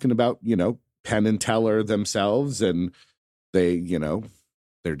it's talking about, Penn and Teller themselves, and they,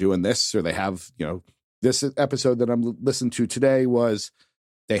 they're doing this, or they have, this episode that I'm listening to today was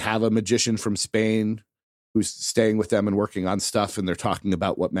they have a magician from Spain who's staying with them and working on stuff. And they're talking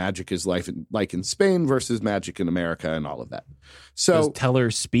about what magic is like in Spain versus magic in America and all of that. So does Teller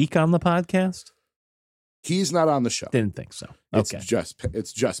speak on the podcast? He's not on the show. Didn't think so. Okay.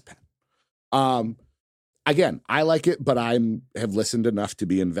 It's just Penn. Again, I like it, but have listened enough to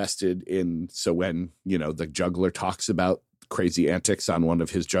be invested in. So when, the juggler talks about crazy antics on one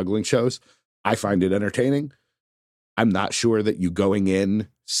of his juggling shows, I find it entertaining. I'm not sure that you going in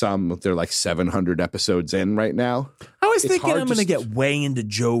they're like 700 episodes in right now. I was thinking I'm going to get way into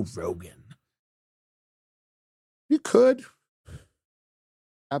Joe Rogan. You could.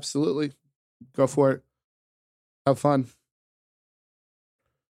 Absolutely. Go for it. Have fun.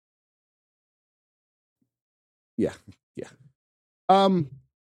 Yeah.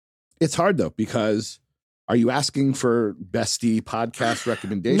 It's hard though, because are you asking for bestie podcast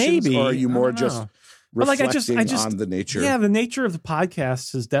recommendations? Maybe. Or are you more just reflecting I just on the nature? Yeah, the nature of the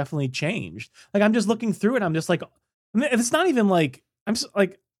podcast has definitely changed. Like, I'm just looking through it. I'm just like, it's not even like,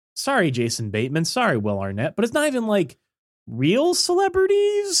 sorry, Jason Bateman. Sorry, Will Arnett. But it's not even like real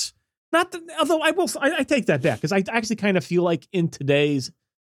celebrities. Although I take that back, because I actually kind of feel like in today's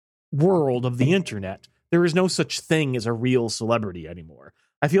world of the internet, there is no such thing as a real celebrity anymore.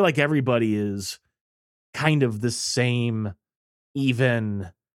 I feel like everybody is kind of the same,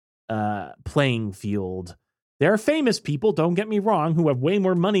 even playing field. There are famous people, don't get me wrong, who have way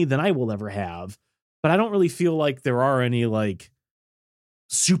more money than I will ever have, but I don't really feel like there are any like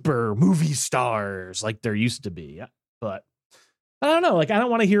super movie stars like there used to be. But I don't know. Like, I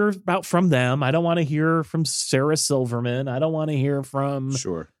don't want to hear from them. I don't want to hear from Sarah Silverman. I don't want to hear from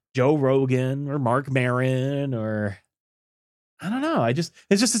Joe Rogan or Mark Maron, or I don't know.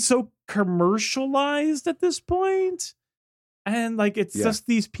 It's so commercialized at this point. And like, it's just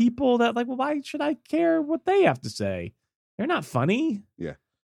these people that like, well, why should I care what they have to say? They're not funny. Yeah.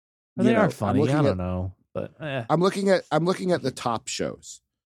 Or they are funny. I don't know. But I'm looking at the top shows.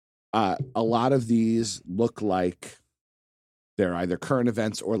 A lot of these look like they're either current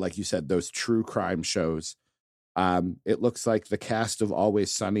events or, like you said, those true crime shows. It looks like the cast of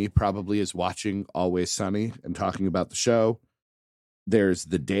Always Sunny probably is watching Always Sunny and talking about the show. There's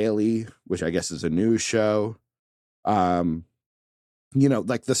The Daily, which I guess is a news show. Like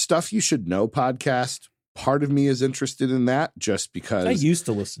the Stuff You Should Know podcast. Part of me is interested in that just because I used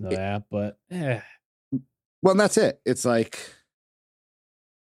to listen to that, but well, and that's it. It's like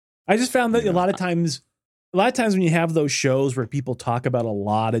I just found that a lot of times when you have those shows where people talk about a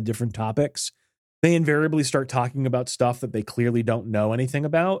lot of different topics, they invariably start talking about stuff that they clearly don't know anything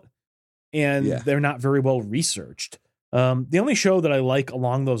about, and they're not very well researched. The only show that I like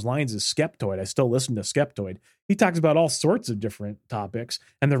along those lines is Skeptoid. I still listen to Skeptoid. He talks about all sorts of different topics,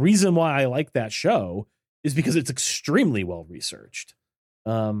 and the reason why I like that show is because it's extremely well researched.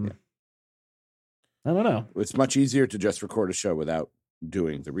 I don't know. It's much easier to just record a show without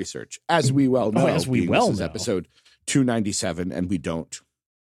doing the research, as we well know. As we well this is know. Episode 297, and we don't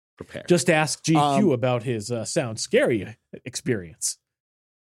prepare. Just ask GQ about his Sound Scary experience.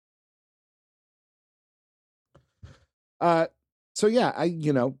 So yeah,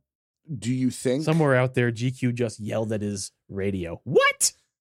 do you think somewhere out there GQ just yelled at his radio? What?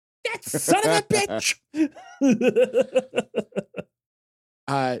 That son of a bitch!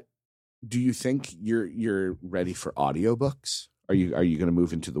 Do you think you're ready for audiobooks? Are you going to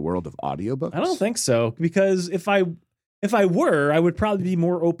move into the world of audiobooks? I don't think so, because if I were, I would probably be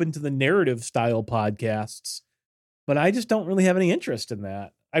more open to the narrative style podcasts. But I just don't really have any interest in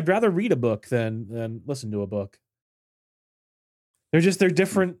that. I'd rather read a book than listen to a book. They're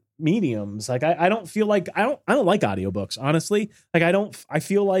different mediums. Like I don't feel like I don't like audiobooks, honestly. Like I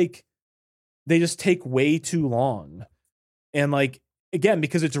feel like they just take way too long. And like, again,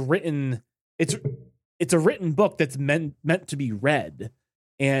 because it's a written book that's meant to be read.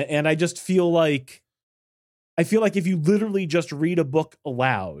 And I just feel like if you literally just read a book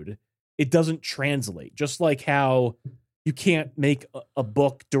aloud, it doesn't translate. Just like how you can't make a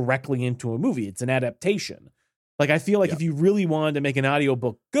book directly into a movie. It's an adaptation. Like, I feel like if you really wanted to make an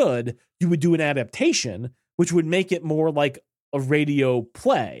audiobook good, you would do an adaptation, which would make it more like a radio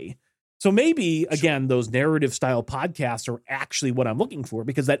play. So maybe, again, those narrative style podcasts are actually what I'm looking for,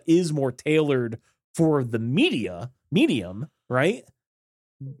 because that is more tailored for the medium, right?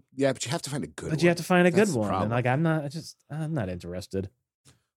 Yeah, but you have to find a good one. But you have to find a good one. And like, I'm not interested.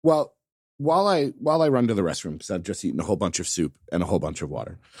 Well, while I run to the restroom, because I've just eaten a whole bunch of soup and a whole bunch of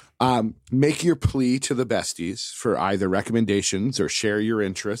water, make your plea to the besties for either recommendations or share your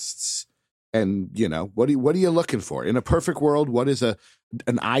interests. And, what are you looking for? In a perfect world, what is an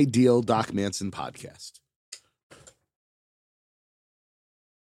ideal Doc Manson podcast?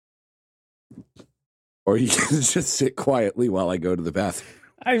 Or you can just sit quietly while I go to the bathroom.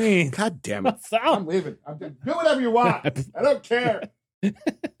 I mean, God damn it. I'm leaving. Do whatever you want. I don't care.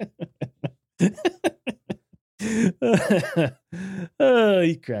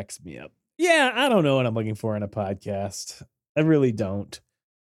 He cracks me up. Yeah, I don't know what I'm looking for in a podcast. I really don't.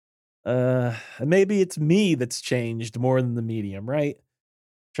 Maybe it's me that's changed more than the medium, right?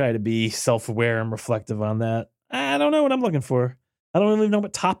 Try to be self-aware and reflective on that. I don't know what I'm looking for. I don't really know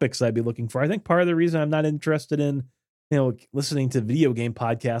what topics I'd be looking for. I think part of the reason I'm not interested in, listening to video game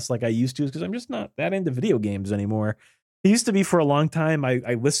podcasts like I used to is because I'm just not that into video games anymore. It used to be for a long time. I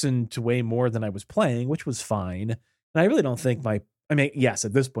listened to way more than I was playing, which was fine. And I really don't think yes,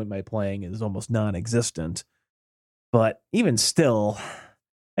 at this point, my playing is almost non-existent. But even still,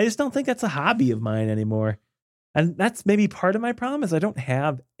 I just don't think that's a hobby of mine anymore. And that's maybe part of my problem is I don't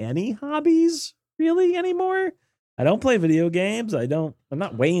have any hobbies really anymore. I don't play video games. I'm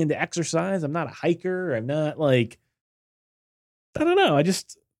not way into exercise. I'm not a hiker. I'm not like, I don't know. I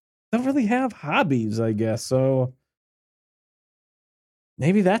just don't really have hobbies, I guess. So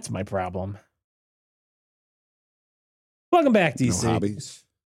maybe that's my problem. Welcome back, DC. No hobbies.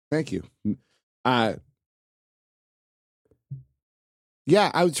 Thank you.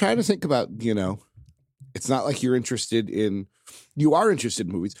 Yeah, I was trying to think about, it's not like you are interested in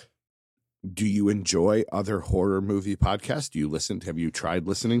movies. Do you enjoy other horror movie podcasts? Have you tried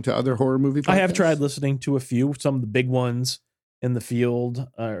listening to other horror movie podcasts? I have tried listening to a few, some of the big ones in the field,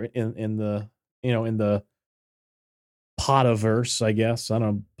 in the Potiverse, I guess. I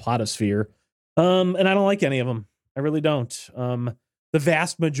don't know, Potosphere. And I don't like any of them. I really don't. The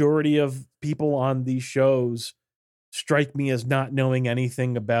vast majority of people on these shows strike me as not knowing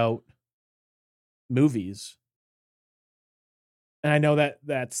anything about movies. and I know that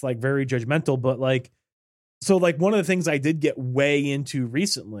that's like very judgmental, but like, so like one of the things I did get way into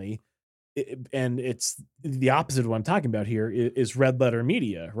recently, and it's the opposite of what I'm talking about here, is Red Letter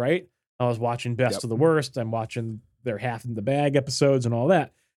Media, right? I was watching Best of the Worst. I'm watching their Half in the Bag episodes and all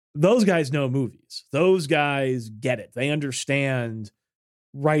that. Those guys know movies. Those guys get it. They understand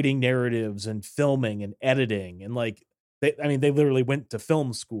writing narratives and filming and editing. And like, they literally went to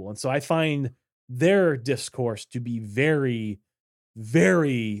film school. And so I find their discourse to be very,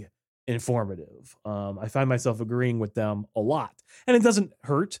 very informative. I find myself agreeing with them a lot. And it doesn't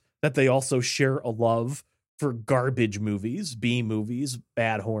hurt that they also share a love for garbage movies, B movies,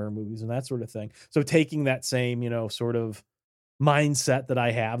 bad horror movies, and that sort of thing. So taking that same, sort of mindset that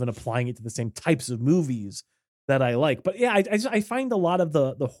I have and applying it to the same types of movies that I like. But yeah, I find a lot of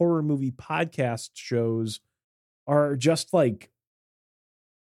the horror movie podcast shows are just like,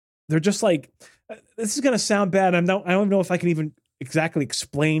 they're just like, this is going to sound bad. I don't know if I can even exactly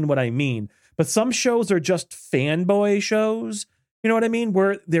explain what I mean, but some shows are just fanboy shows. You know what I mean?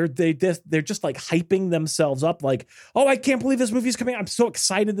 Where they're just like hyping themselves up, like, oh, I can't believe this movie's coming out. I'm so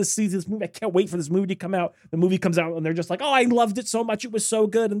excited to see this movie. I can't wait for this movie to come out. The movie comes out and they're just like, oh, I loved it so much. It was so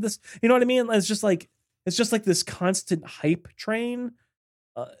good. And this, you know what I mean? It's just like this constant hype train.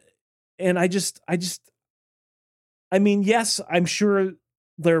 And I mean, yes, I'm sure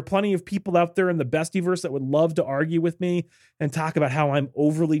there are plenty of people out there in the Bestieverse that would love to argue with me and talk about how I'm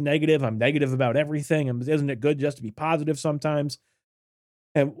overly negative. I'm negative about everything. And isn't it good just to be positive sometimes?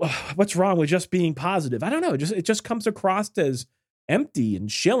 And what's wrong with just being positive? I don't know. It just comes across as empty and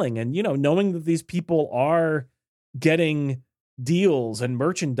shilling. And, knowing that these people are getting deals and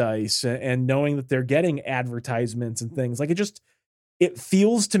merchandise and knowing that they're getting advertisements and things, like it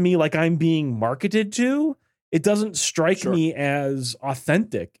feels to me like I'm being marketed to. It doesn't strike me as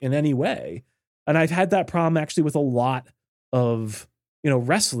authentic in any way. And I've had that problem actually with a lot of,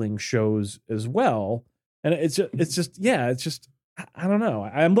 wrestling shows as well. And it's just, I don't know.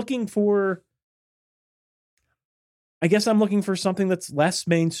 I'm looking for something that's less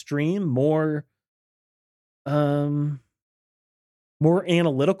mainstream, more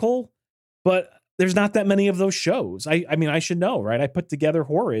analytical, but there's not that many of those shows. I mean, I should know, right? I put together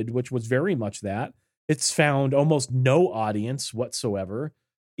Horrid, which was very much that. It's found almost no audience whatsoever,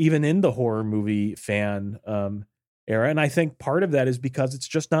 even in the horror movie fan era. And I think part of that is because it's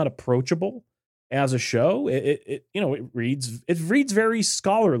just not approachable as a show. It reads very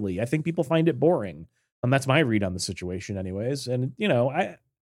scholarly. I think people find it boring. That's my read on the situation anyways. And,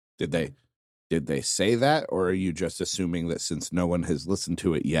 Did they say that, or are you just assuming that since no one has listened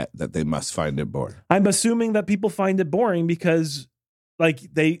to it yet, that they must find it boring? I'm assuming that people find it boring because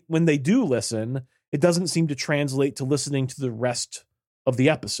when they do listen, it doesn't seem to translate to listening to the rest of the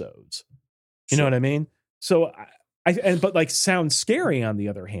episodes. You know what I mean? So but like Sounds Scary, on the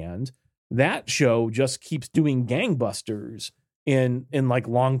other hand, that show just keeps doing gangbusters in like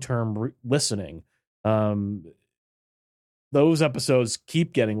long-term listening. Those episodes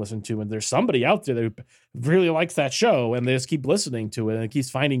keep getting listened to, and there's somebody out there that really likes that show and they just keep listening to it and it keeps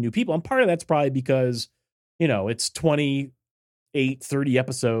finding new people. And part of that's probably because, it's 28, 30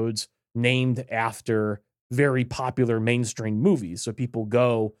 episodes named after very popular mainstream movies. So people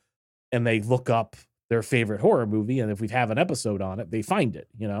go and they look up their favorite horror movie. And if we have an episode on it, they find it,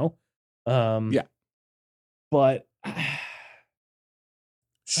 Yeah. But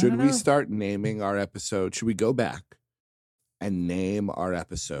should we start naming our episode? Should we go back and name our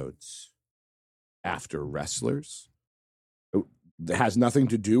episodes after wrestlers? It has nothing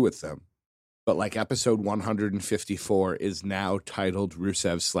to do with them. But like episode 154 is now titled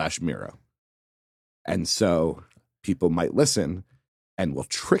Rusev / Miro. And so people might listen and we'll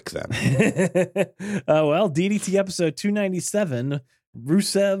trick them. Well, DDT episode 297,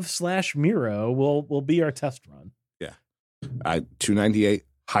 Rusev / Miro will be our test run. Yeah. 298,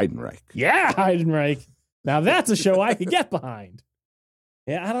 Heidenreich. Yeah, Heidenreich. Now that's a show I could get behind.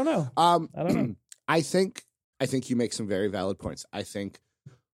 Yeah, I don't know. I don't know. I think you make some very valid points. I think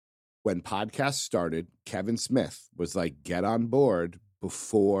when podcasts started, Kevin Smith was like, get on board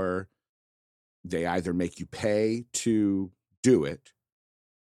before they either make you pay to do it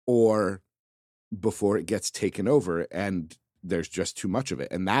or before it gets taken over and there's just too much of it.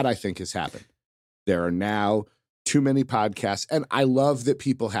 And that, I think, has happened. There are now too many podcasts, and I love that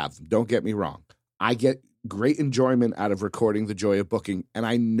people have them. Don't get me wrong. I get great enjoyment out of recording The Joy of Booking, and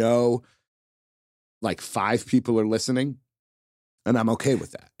I know like 5 people are listening. And I'm okay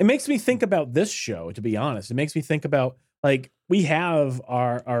with that. It makes me think about this show, to be honest. It makes me think about, like, we have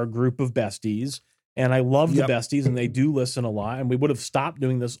our group of besties, and I love the besties, and they do listen a lot. And we would have stopped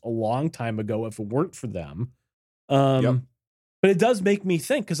doing this a long time ago if it weren't for them. But it does make me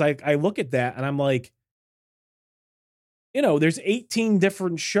think, because I look at that and I'm like, there's 18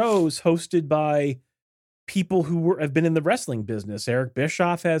 different shows hosted by people who have been in the wrestling business. Eric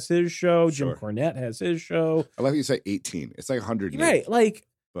Bischoff has his show. Sure. Jim Cornette has his show. I love you say 18. It's like 100. Right. Like,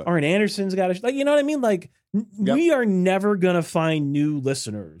 but Arn Anderson's got a, like, you know what I mean? Like, we are never going to find new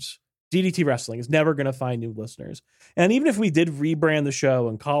listeners. DDT Wrestling is never going to find new listeners. And even if we did rebrand the show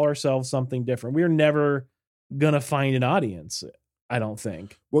and call ourselves something different, we're never going to find an audience, I don't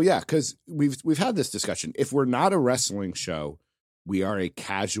think. Well, yeah, because we've had this discussion. If we're not a wrestling show, we are a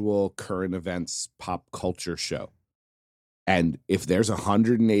casual current events pop culture show. And if there's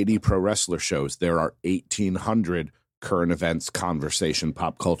 180 pro wrestler shows, there are 1,800 current events conversation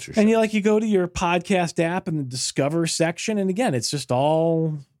pop culture shows. And you go to your podcast app and the Discover section, and again, it's just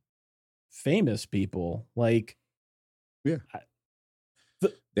all famous people. Like, yeah,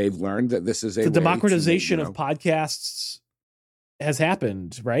 they've learned that this is the democratization of podcasts has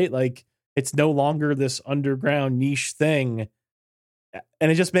happened, right? Like, it's no longer this underground niche thing.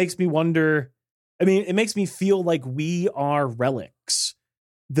 And it just makes me wonder. I mean, it makes me feel like we are relics.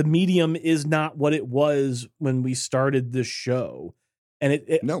 The medium is not what it was when we started this show. And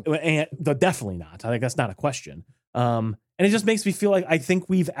definitely not. I think that's not a question. And it just makes me feel like I think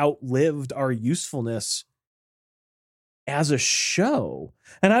we've outlived our usefulness as a show.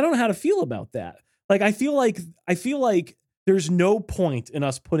 And I don't know how to feel about that. Like, I feel like there's no point in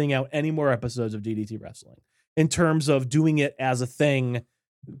us putting out any more episodes of DDT Wrestling in terms of doing it as a thing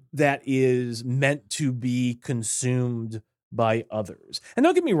that is meant to be consumed by others. And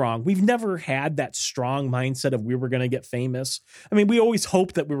don't get me wrong, we've never had that strong mindset of we were going to get famous. I mean, we always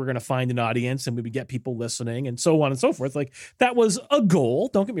hoped that we were going to find an audience and we would get people listening and so on and so forth. Like, that was a goal.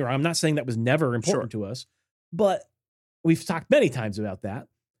 Don't get me wrong. I'm not saying that was never important to us, but we've talked many times about that.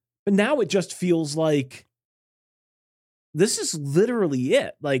 But now it just feels like this is literally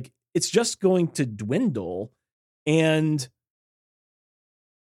it. Like, it's just going to dwindle. And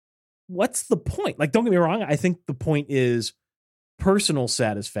what's the point? Like, don't get me wrong. I think the point is personal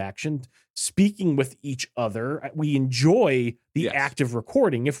satisfaction, speaking with each other. We enjoy the act of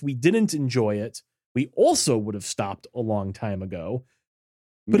recording. If we didn't enjoy it, we also would have stopped a long time ago.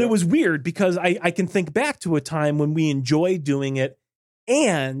 But it was weird because I can think back to a time when we enjoyed doing it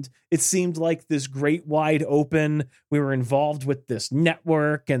and it seemed like this great wide open. We were involved with this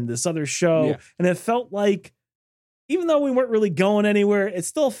network and this other show. Yeah. And it felt like, even though we weren't really going anywhere, it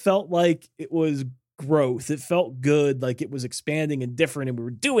still felt like it was growth. It felt good, like it was expanding and different, and we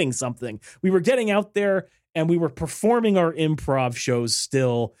were doing something. We were getting out there, and we were performing our improv shows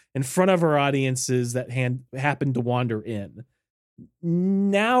still in front of our audiences that happened to wander in.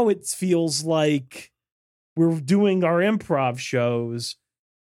 Now it feels like we're doing our improv shows,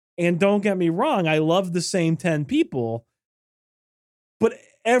 and don't get me wrong, I love the same 10 people, but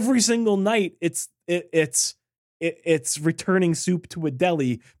every single night it's returning soup to a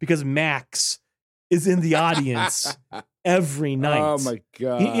deli because Max is in the audience every night. Oh my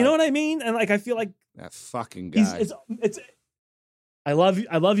God. You know what I mean? And like, I feel like that fucking guy. I love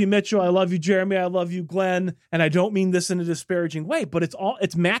you, Mitchell. I love you, Jeremy. I love you, Glenn. And I don't mean this in a disparaging way, but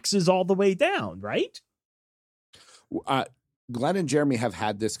it's Max's all the way down, right? Glenn and Jeremy have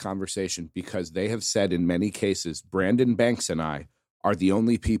had this conversation because they have said in many cases, Brandon Banks and I are the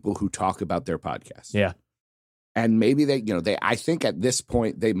only people who talk about their podcast. Yeah. And maybe I think at this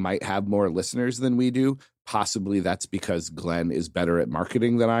point they might have more listeners than we do. Possibly that's because Glenn is better at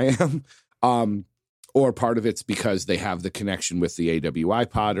marketing than I am. Or part of it's because they have the connection with the AWI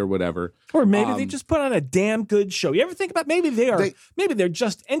pod or whatever. Or maybe they just put on a damn good show. You ever think about maybe they're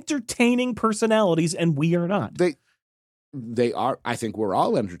just entertaining personalities and we are not. They are. I think we're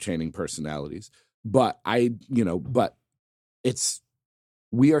all entertaining personalities, but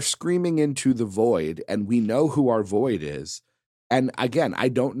we are screaming into the void, and we know who our void is. And again, I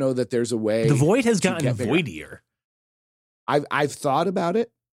don't know that there's a way. The void has gotten voidier. I've thought about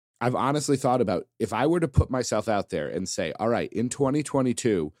it. I've honestly thought about if I were to put myself out there and say, all right, in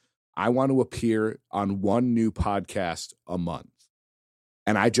 2022, I want to appear on one new podcast a month.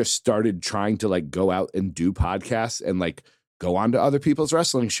 And I just started trying to like go out and do podcasts and like go on to other people's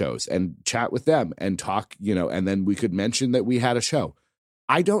wrestling shows and chat with them and talk, and then we could mention that we had a show.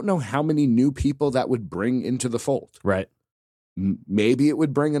 I don't know how many new people that would bring into the fold. Right. Maybe it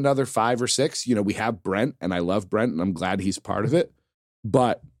would bring another 5 or 6. We have Brent, and I love Brent, and I'm glad he's part of it.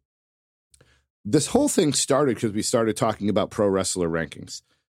 But this whole thing started because we started talking about pro wrestler rankings.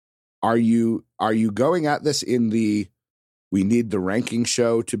 Are you going at this in the we need the ranking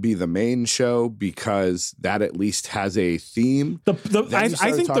show to be the main show because that at least has a theme? I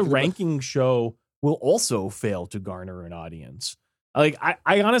think the ranking show will also fail to garner an audience. Like,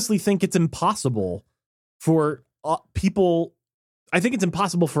 I honestly think it's impossible for people. I think it's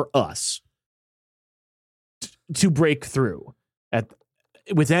impossible for us to break through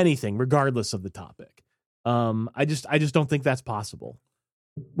with anything, regardless of the topic. I just don't think that's possible.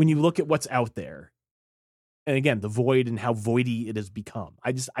 When you look at what's out there, and again, the void and how voidy it has become,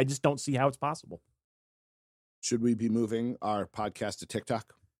 I just don't see how it's possible. Should we be moving our podcast to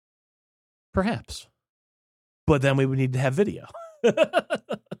TikTok? Perhaps, but then we would need to have video.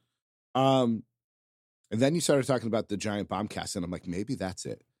 And then you started talking about the Giant Bombcast, and I'm like, maybe that's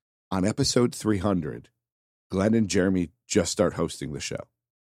it. On episode 300, Glenn and Jeremy just start hosting the show.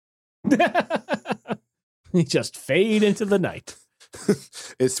 You just fade into the night.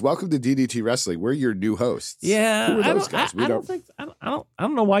 It's welcome to DDT Wrestling. We're your new hosts. Yeah, who are those guys? I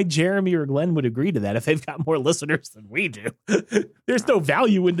don't know why Jeremy or Glenn would agree to that if they've got more listeners than we do. There's no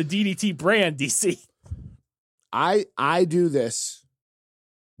value in the DDT brand, DC. I do this.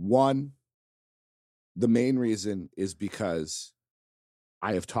 One, the main reason is because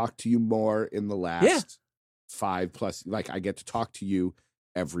I have talked to you more in the last 5+. Like, I get to talk to you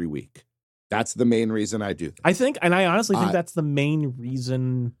every week. That's the main reason I do that. I think, and I honestly think that's the main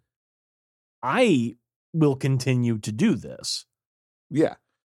reason I will continue to do this. Yeah.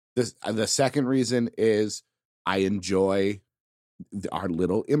 The second reason is I enjoy our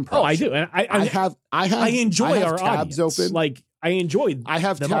little improv. Oh, I do. And I enjoy our tabs audience. open. Like, I enjoy. I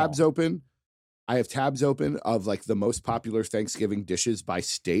have tabs all. open. I have tabs open of like the most popular Thanksgiving dishes by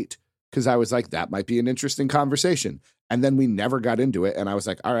state, because I was like, that might be an interesting conversation. And then we never got into it. And I was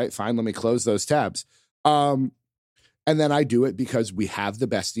like, all right, fine, let me close those tabs. And then I do it because we have the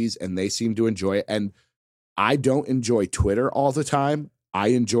besties and they seem to enjoy it. And I don't enjoy Twitter all the time. I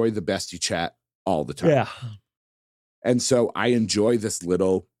enjoy the bestie chat all the time. Yeah. And so I enjoy this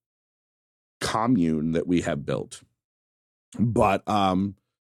little commune that we have built. But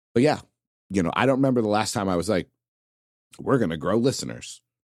yeah, you know, I don't remember the last time I was like, we're going to grow listeners.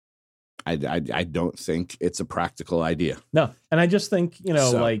 I don't think it's a practical idea. No. And I just think, you know,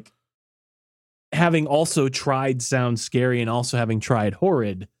 like having also tried Sound Scary and also having tried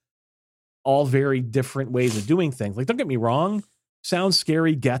Horrid, all very different ways of doing things. Like, don't get me wrong, Sound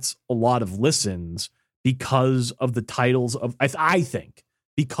Scary gets a lot of listens because of the titles of, I think,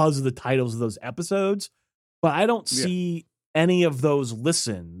 because of the titles of those episodes. But I don't see any of those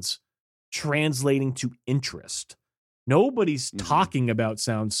listens translating to interest. Nobody's talking about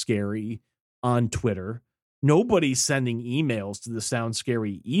Sound Scary on Twitter. Nobody's sending emails to the Sound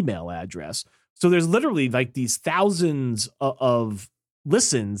Scary email address. So there's literally like these thousands of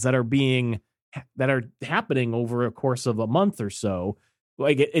listens that are happening over a course of a month or so.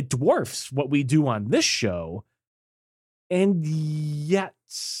 Like it dwarfs what we do on this show. And yet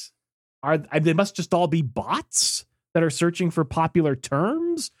they must just all be bots that are searching for popular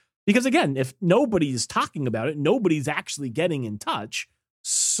terms. Because again, if nobody's talking about it, nobody's actually getting in touch.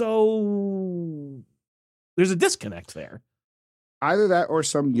 So there's a disconnect there. Either that or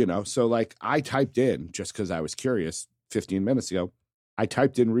some, you know, so like I typed in, just because I was curious 15 minutes ago, I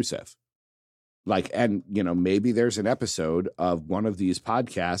typed in Rusev. Like, and, you know, maybe there's an episode of one of these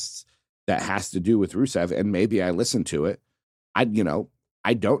podcasts that has to do with Rusev, and maybe I listen to it. I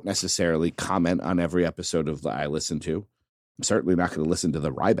don't necessarily comment on every episode of that I listen to. I'm certainly not going to listen to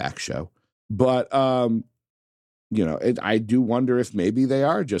the Ryback show, but, you know, I do wonder if maybe they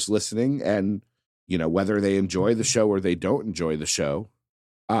are just listening and, you know, whether they enjoy the show or they don't enjoy the show.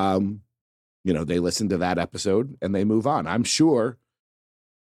 You know, they listen to that episode and they move on. I'm sure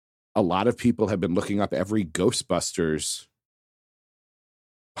a lot of people have been looking up every Ghostbusters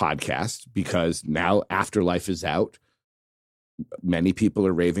podcast because now Afterlife is out. Many people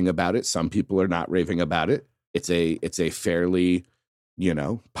are raving about it. Some people are not raving about it. It's a fairly, you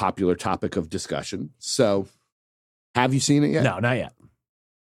know, popular topic of discussion. So have you seen it yet? No, not yet.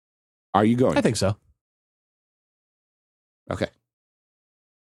 Are you going? I think so. Okay.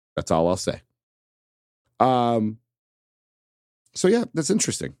 That's all I'll say. So yeah, that's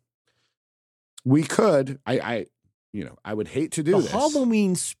interesting. We could, I would hate to do the this.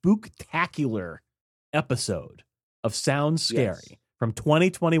 Halloween Spooktacular episode of Sound Scary from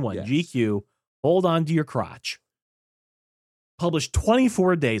 2021, Yes. GQ, hold on to your crotch, published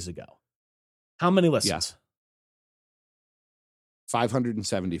 24 days ago. How many listens? Yes.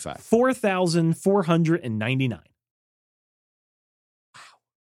 575. 4,499.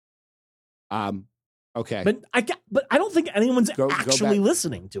 Okay. But I don't think anyone's Go actually back.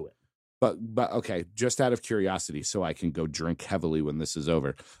 listening to it. But okay, just out of curiosity, so I can go drink heavily when this is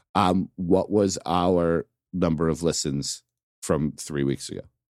over. What was our number of listens from 3 weeks ago?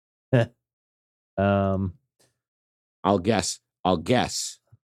 I'll guess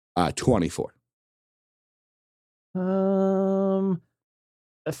 24.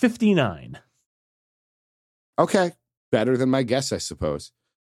 59. Okay, better than my guess, I suppose.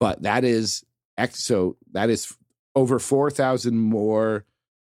 But that is over 4,000 more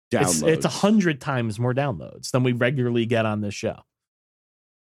downloads. It's 100 times more downloads than we regularly get on this show.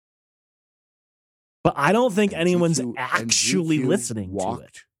 But I don't think anyone's actually listening to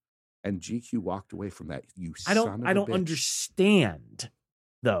it. And GQ walked away from that. I don't understand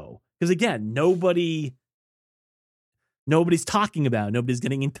though, because again, nobody's talking about it. Nobody's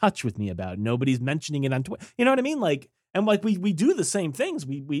getting in touch with me about it. Nobody's mentioning it on Twitter. You know what I mean? We do the same things.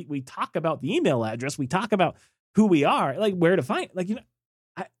 We talk about the email address. We talk about who we are, like where to find.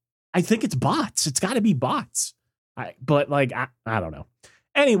 I think it's bots. It's got to be bots. I don't know.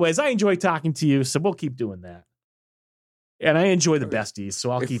 Anyways, I enjoy talking to you, so we'll keep doing that. And I enjoy the besties, so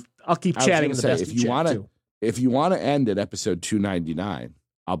I'll keep chatting in the besties too. If you want to end at episode 299,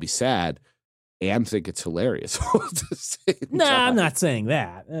 I'll be sad and think it's hilarious. I'm not saying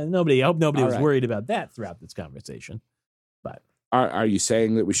that. I hope nobody was worried about that throughout this conversation. But are you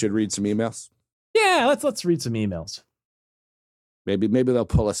saying that we should read some emails? Yeah, let's read some emails. Maybe they'll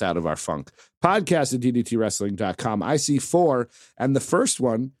pull us out of our funk. Podcast at ddtwrestling.com. I see 4. And the first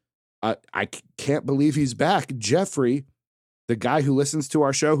one, I can't believe he's back. Jeffrey, the guy who listens to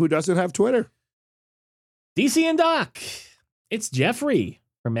our show who doesn't have Twitter. DC and Doc. It's Jeffrey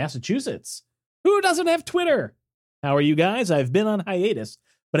from Massachusetts. Who doesn't have Twitter? How are you guys? I've been on hiatus,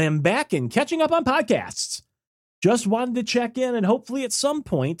 but I'm back and catching up on podcasts. Just wanted to check in and hopefully at some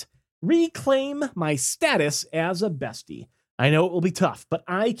point reclaim my status as a bestie. I know it will be tough, but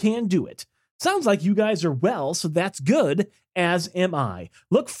I can do it. Sounds like you guys are well, so that's good, as am I.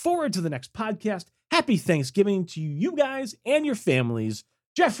 Look forward to the next podcast. Happy Thanksgiving to you guys and your families.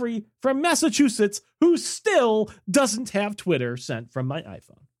 Jeffrey from Massachusetts, who still doesn't have Twitter, sent from my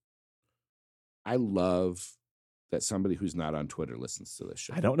iPhone. I love that somebody who's not on Twitter listens to this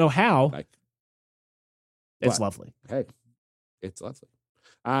show. I don't know how. It's lovely. Hey, it's lovely.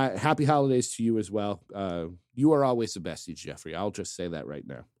 Happy holidays to you as well. You are always a bestie, Jeffrey. I'll just say that right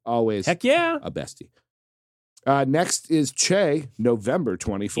now. Always. Heck yeah. A bestie. Next is Che, November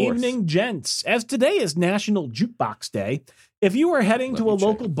 24th. Evening, gents. As today is National Jukebox Day, if you were heading to a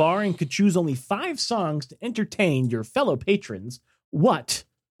local bar and could choose only 5 songs to entertain your fellow patrons, what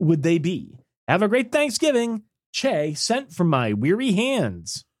would they be? Have a great Thanksgiving. Che, sent from my weary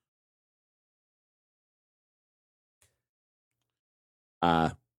hands.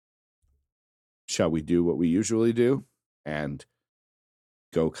 Shall we do what we usually do and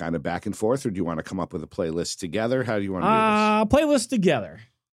go kind of back and forth, or do you want to come up with a playlist together? How do you want to do this? Playlist together.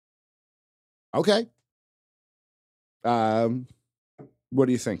 Okay. What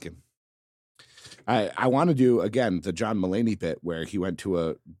are you thinking? I want to do, again, the John Mulaney bit where he went to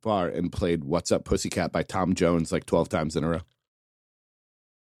a bar and played What's Up Pussycat by Tom Jones like 12 times in a row.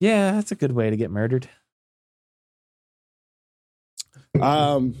 Yeah, that's a good way to get murdered.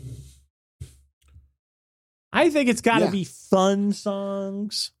 I think it's got to be fun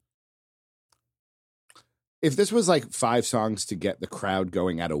songs. If this was like 5 songs to get the crowd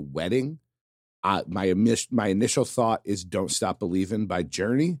going at a wedding, my initial thought is Don't Stop Believin' by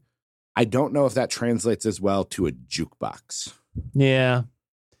Journey. I don't know if that translates as well to a jukebox. Yeah.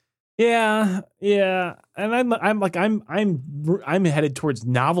 And I'm headed towards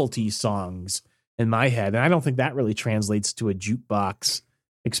novelty songs in my head, and I don't think that really translates to a jukebox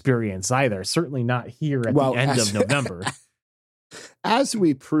experience either. Certainly not here at the end of November. As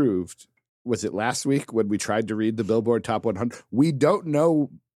we proved, was it last week when we tried to read the Billboard Top 100? We don't know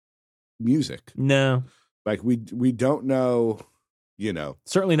music. No. Like we don't know,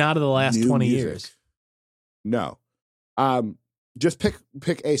 certainly not in the last 20 years. No. Just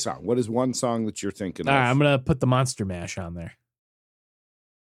pick a song. What is one song that you're thinking of? I'm going to put the Monster Mash on there.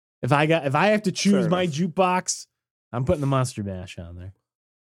 If I have to choose my jukebox, I'm putting the Monster Mash on there.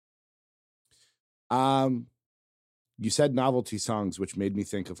 You said novelty songs, which made me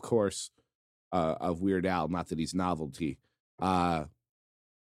think, of course, of Weird Al. Not that he's novelty. I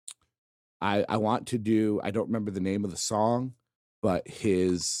want to do. I don't remember the name of the song, but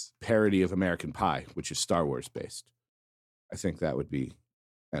his parody of American Pie, which is Star Wars based. I think that would be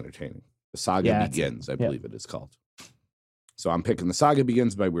entertaining. The Saga Begins, I believe it is called. So I'm picking The Saga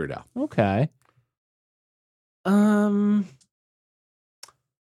Begins by Weird Al. Okay. I'm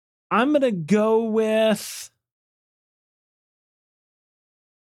gonna go with.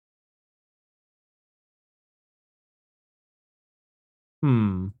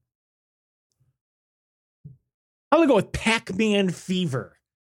 I'm gonna go with Pac-Man Fever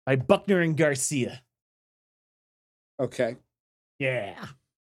by Buckner and Garcia. Okay. Yeah.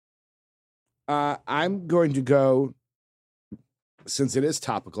 I'm going to go, since it is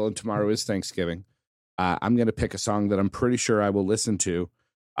topical and tomorrow is Thanksgiving, I'm going to pick a song that I'm pretty sure I will listen to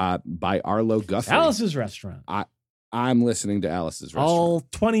by Arlo Guthrie. Alice's Restaurant. I'm listening to Alice's Restaurant. All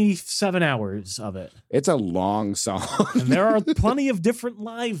 27 hours of it. It's a long song. And there are plenty of different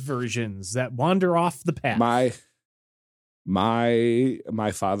live versions that wander off the path.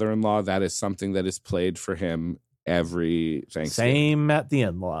 My father-in-law, that is something that is played for him every Thanksgiving. Same at the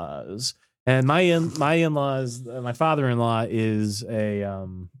in-laws. And my in-laws, my father-in-law is a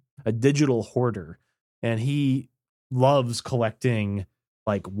digital hoarder, and he loves collecting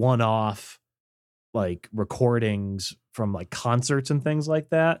like one-off like recordings from like concerts and things like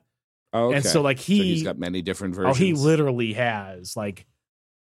that. Oh, okay. And so like he's got many different versions. Oh, he literally has like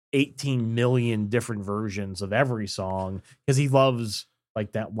 18 million different versions of every song because he loves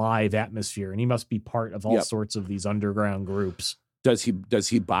like that live atmosphere, and he must be part of all sorts of these underground groups. Does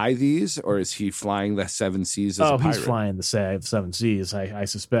he buy these, or is he flying the seven seas as a pirate? He's flying the seven seas, I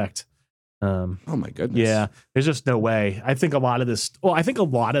suspect. Oh my goodness. Yeah, there's just no way. I think a lot of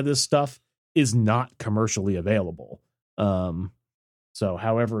this stuff is not commercially available. So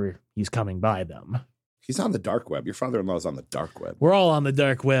however he's coming by them. He's on the dark web. Your father-in-law is on the dark web. We're all on the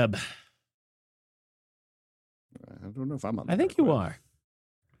dark web. I don't know if I'm on the I think dark you web. are.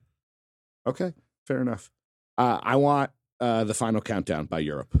 Okay, fair enough. I want The Final Countdown by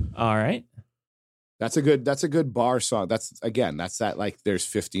Europe. All right. That's a good bar song. That's that like there's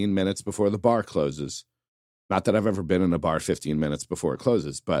 15 minutes before the bar closes. Not that I've ever been in a bar 15 minutes before it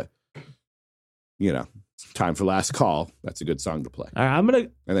closes, but you know, time for last call. That's a good song to play. All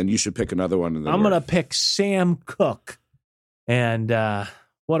right, and then you should pick another one. And then I'm gonna pick Sam Cooke and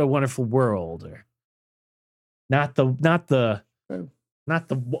What a Wonderful World, or not the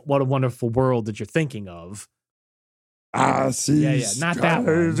What a Wonderful World that you're thinking of. I see. Yeah, not that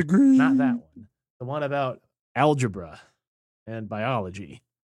one. Not that one. The one about algebra and biology.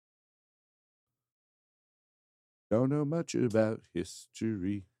 Don't know much about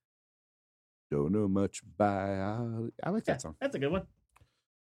history. Don't know much biology. I like that song. That's a good one.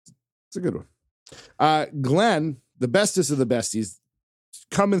 It's a good one. Glenn, the bestest of the besties,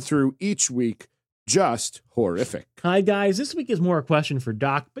 coming through each week, just horrific. Hi, guys. This week is more a question for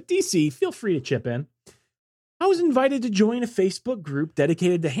Doc, but DC, feel free to chip in. I was invited to join a Facebook group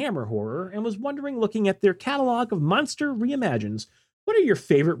dedicated to Hammer horror and was wondering, looking at their catalog of monster reimagines, what are your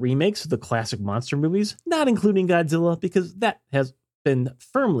favorite remakes of the classic monster movies, not including Godzilla, because that has been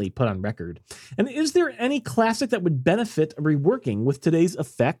firmly put on record. And is there any classic that would benefit reworking with today's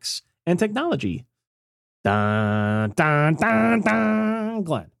effects and technology? Dun, dun, dun, dun,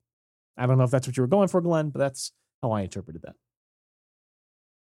 Glenn. I don't know if that's what you were going for, Glenn, but that's how I interpreted that.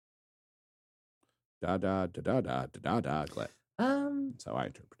 Da da da da da da da. Glenn. That's how I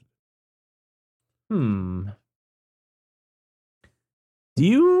interpreted it.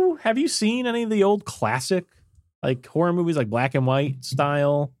 Have you seen any of the old classic like horror movies, like black and white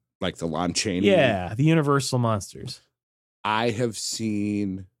style, like the Lon Chaney? Yeah, the Universal monsters. I have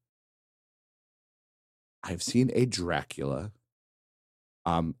seen a Dracula.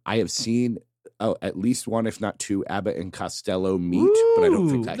 I have seen at least one, if not two, Abbott and Costello meet, but I don't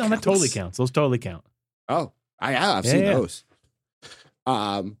think that counts. That totally counts. Those totally count. Oh, I've seen those.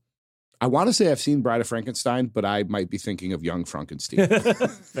 I want to say I've seen Bride of Frankenstein, but I might be thinking of Young Frankenstein.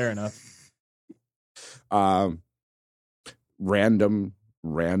 Fair enough. Random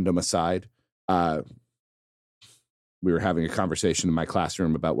aside. We were having a conversation in my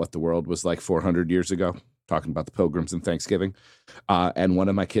classroom about what the world was like 400 years ago, talking about the Pilgrims and Thanksgiving. And one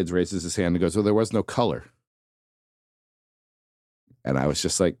of my kids raises his hand and goes, "Oh, there was no color." And I was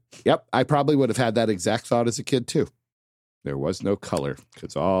just like, yep, I probably would have had that exact thought as a kid too. There was no color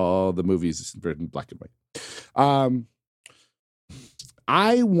because all the movies are in black and white.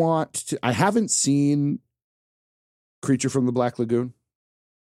 I haven't seen Creature from the Black Lagoon,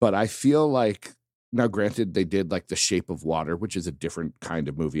 but I feel like, now granted they did like The Shape of Water, which is a different kind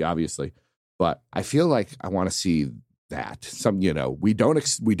of movie, obviously, but I feel like I want to see that. We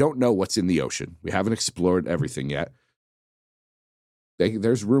don't know what's in the ocean. We haven't explored everything yet.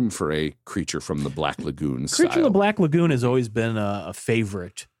 There's room for a Creature from the Black Lagoon style. Creature from the Black Lagoon has always been a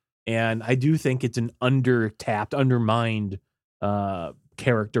favorite, and I do think it's an undermined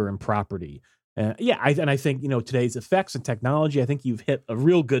character and property. I think today's effects and technology, I think you've hit a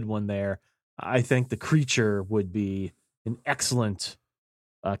real good one there. I think the Creature would be an excellent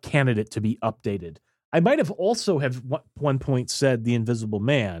candidate to be updated. I might have also at one point said The Invisible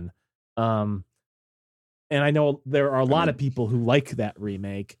Man. And I know there are a lot of people who like that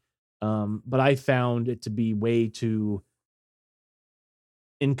remake, but I found it to be way too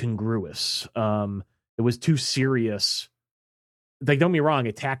incongruous. It was too serious. Like, don't get me wrong,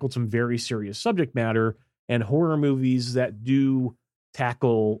 it tackled some very serious subject matter, and horror movies that do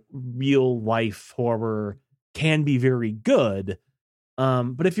tackle real life horror can be very good.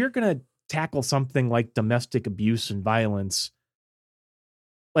 But if you're going to tackle something like domestic abuse and violence,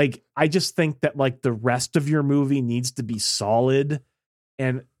 like, I just think that like the rest of your movie needs to be solid,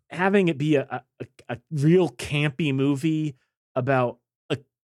 and having it be a real campy movie about a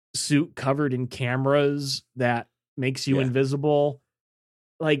suit covered in cameras that makes you invisible.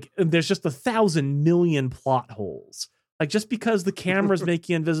 Like, there's just 1,000 million plot holes. Like, just because the cameras make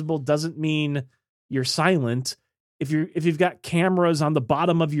you invisible doesn't mean you're silent. If you've got cameras on the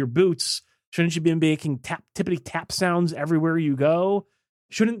bottom of your boots, shouldn't you be making tippity tap sounds everywhere you go?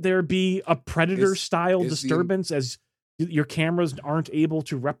 Shouldn't there be a predator style disturbance as your cameras aren't able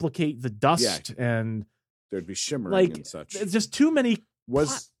to replicate the dust and there'd be shimmering and such? It's just too many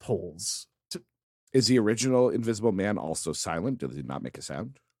plot holes. Is the original Invisible Man also silent? Does he not make a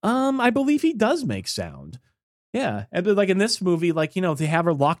sound? I believe he does make sound. Yeah. And like in this movie, like, you know, they have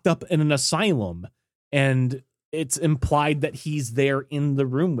her locked up in an asylum, and it's implied that he's there in the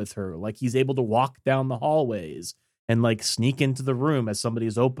room with her. Like, he's able to walk down the hallways and like sneak into the room as somebody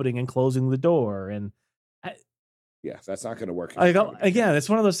is opening and closing the door. And that's not going to work. Again, it's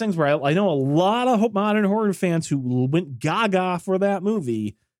one of those things where I know a lot of modern horror fans who went gaga for that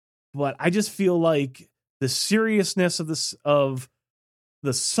movie, but I just feel like the seriousness of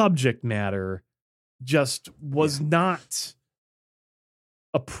the subject matter just was not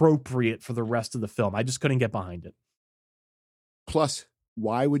appropriate for the rest of the film. I just couldn't get behind it. Plus,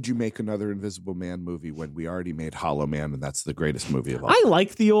 why would you make another Invisible Man movie when we already made Hollow Man, and that's the greatest movie of all? I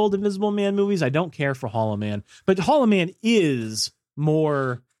like the old Invisible Man movies. I don't care for Hollow Man, but Hollow Man is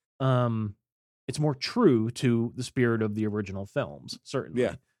more, it's more true to the spirit of the original films, certainly.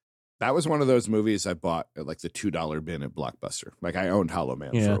 Yeah. That was one of those movies I bought at like the $2 bin at Blockbuster. Like, I owned Hollow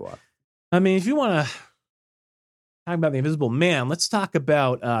Man for a while. I mean, if you want to talk about the Invisible Man, let's talk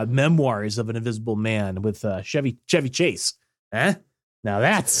about Memoirs of an Invisible Man with Chevy Chase. Now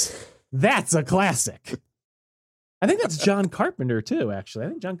that's a classic. I think that's John Carpenter too, actually. I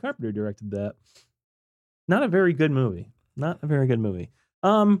think John Carpenter directed that. Not a very good movie. But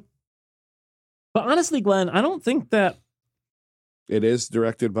honestly, Glenn, I don't think that it is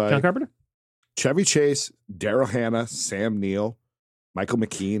directed by John Carpenter, Chevy Chase, Daryl Hannah, Sam Neill, Michael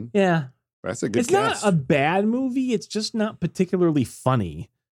McKean. Yeah. That's a good It's cast. not a bad movie. It's just not particularly funny.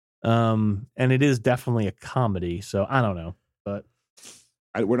 And it is definitely a comedy. So I don't know, but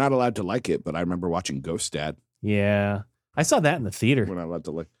we're not allowed to like it, but I remember watching Ghost Dad. Yeah. I saw that in the theater. We're not allowed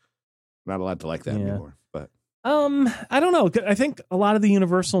to like that anymore, but I don't know. I think a lot of the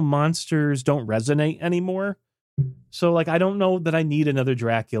Universal monsters don't resonate anymore. So like, I don't know that I need another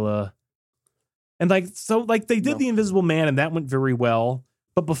Dracula. And like, so like they did The Invisible Man, and that went very well.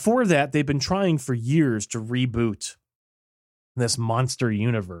 But before that, they've been trying for years to reboot this monster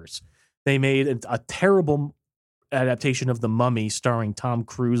universe. They made a terrible adaptation of The Mummy starring Tom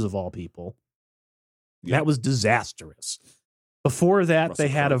Cruise, of all people. Yeah. That was disastrous. Before that, they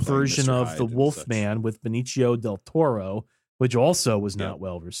had a version of The Wolfman with Benicio del Toro, which also was not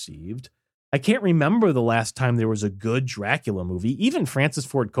well received. I can't remember the last time there was a good Dracula movie. Even Francis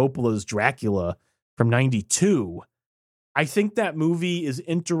Ford Coppola's Dracula from 92. I think that movie is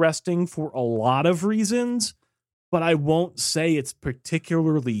interesting for a lot of reasons, but I won't say it's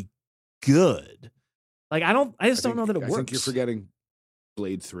particularly good. Like, I just don't know that it works. I think you're forgetting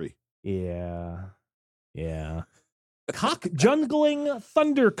Blade 3. Yeah. Cock jungling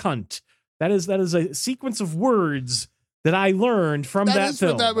thunder cunt. That is a sequence of words that I learned from that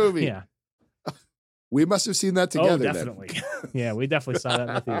film. That movie. Yeah. We must have seen that together. Oh, definitely. Yeah, we definitely saw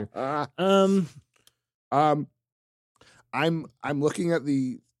that in the theater. I'm looking at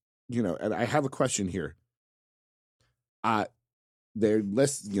the, and I have a question here. Their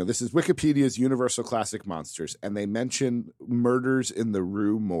list, this is Wikipedia's Universal Classic Monsters, and they mention Murders in the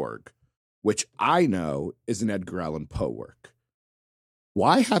Rue Morgue, which I know is an Edgar Allan Poe work.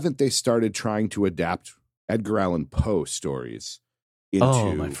 Why haven't they started trying to adapt Edgar Allan Poe stories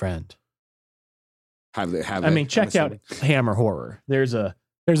into my friend? Check out Hammer Horror. There's a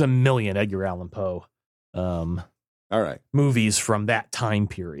million Edgar Allan Poe all right, movies from that time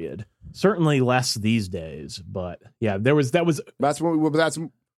period. Certainly less these days, but yeah, that's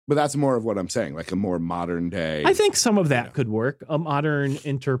more of what I'm saying, like a more modern day. I think some of that could work. A modern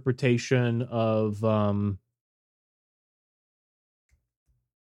interpretation of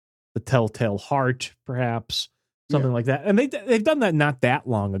The Telltale Heart, perhaps something like that. And they've done that not that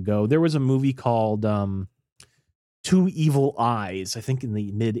long ago. There was a movie called Two Evil Eyes, I think in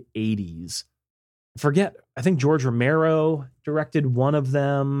the mid 80s. I think George Romero directed one of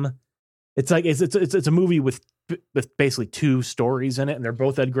them. It's like it's a movie with basically two stories in it, and they're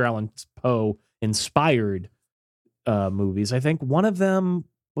both Edgar Allan Poe inspired movies. I think one of them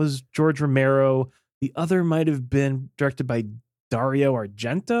was George Romero. The other might have been directed by Dario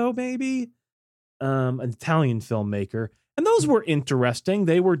Argento, maybe, an Italian filmmaker. And those were interesting.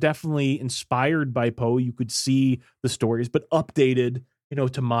 They were definitely inspired by Poe. You could see the stories, but updated,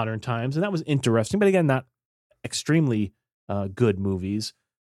 to modern times. And that was interesting. But again, not extremely good movies.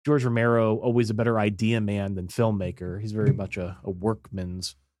 George Romero, always a better idea man than filmmaker. He's very much a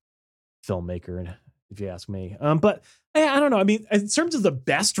workman's filmmaker, if you ask me. But I don't know. I mean, in terms of the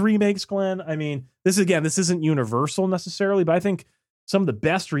best remakes, Glenn, I mean, this isn't universal necessarily, but I think some of the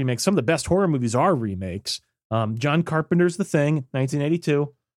best remakes, some of the best horror movies are remakes. John Carpenter's The Thing,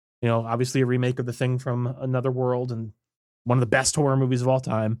 1982. Obviously a remake of The Thing from Another World and one of the best horror movies of all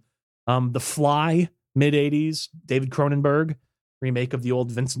time. The Fly, mid 80s, David Cronenberg, remake of the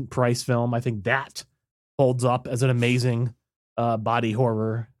old Vincent Price film. I think that holds up as an amazing body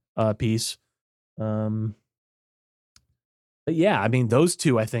horror piece. But yeah, I mean, those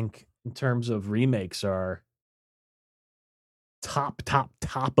two, I think, in terms of remakes, are top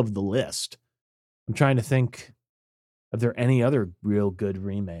of the list. I'm trying to think, are there any other real good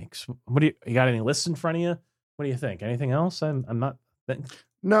remakes? You got any lists in front of you? What do you think? Anything else? I'm not.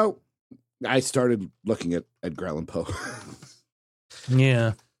 No, I started looking at Edgar Allan Poe.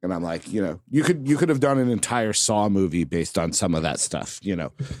 Yeah. And I'm like, you could have done an entire Saw movie based on some of that stuff.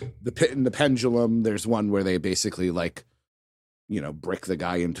 The Pit and the Pendulum. There's one where they basically brick the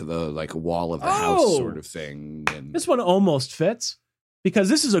guy into the wall of the house sort of thing. And this one almost fits because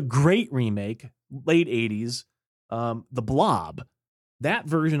this is a great remake, late 80s. The Blob, that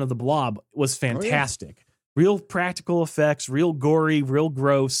version of The Blob was fantastic. Oh, yeah. Real practical effects, real gory, real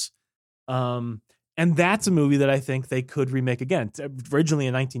gross. And that's a movie that I think they could remake again. It's originally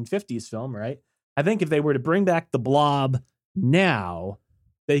a 1950s film, right? I think if they were to bring back The Blob now,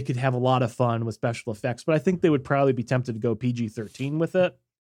 they could have a lot of fun with special effects. But I think they would probably be tempted to go PG-13 with it.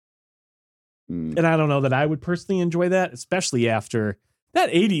 And I don't know that I would personally enjoy that, especially after that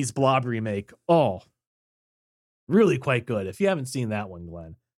 80s Blob remake. Oh, really quite good. If you haven't seen that one,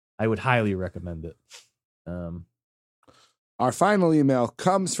 Glenn, I would highly recommend it. Our final email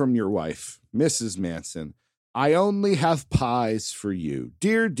comes from your wife, Mrs. Manson. I only have pies for you.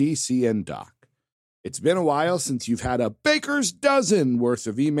 Dear DC and Doc, it's been a while since you've had a baker's dozen worth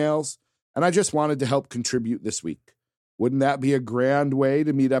of emails, and I just wanted to help contribute this week. Wouldn't that be a grand way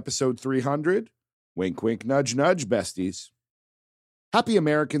to meet episode 300? Wink, wink, nudge, nudge, besties. Happy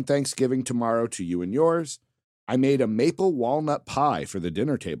American Thanksgiving tomorrow to you and yours. I made a maple walnut pie for the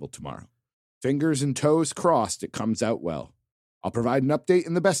dinner table tomorrow. Fingers and toes crossed it comes out well. I'll provide an update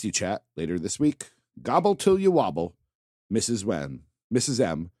in the bestie chat later this week. Gobble till you wobble. Mrs.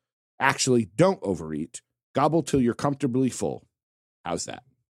 M. Actually, don't overeat. Gobble till you're comfortably full. How's that?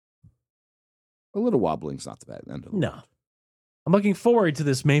 A little wobbling's not the bad end of the world. I'm looking forward to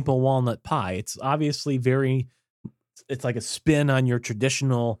this maple walnut pie. It's obviously it's like a spin on your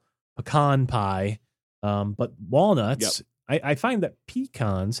traditional pecan pie. But walnuts, yep. I find that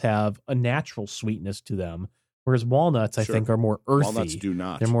pecans have a natural sweetness to them, whereas walnuts, I think, are more earthy. Walnuts do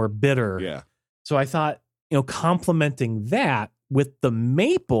not. They're more bitter. Yeah. So I thought, complementing that with the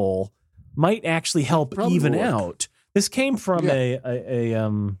maple might actually help even out. This came from a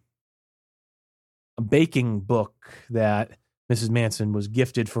baking book that Mrs. Manson was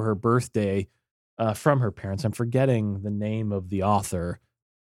gifted for her birthday from her parents. I'm forgetting the name of the author,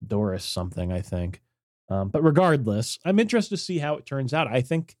 Doris something, I think. But regardless, I'm interested to see how it turns out. I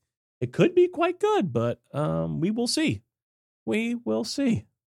think it could be quite good, but we will see. We will see.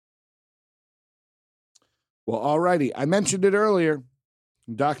 Well, alrighty. I mentioned it earlier.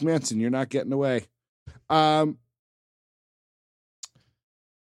 Doc Manson, you're not getting away.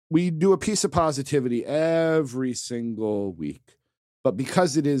 We do a piece of positivity every single week. But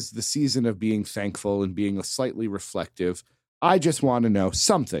because it is the season of being thankful and being slightly reflective, I just want to know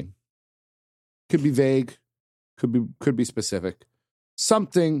something. Could be vague, could be specific.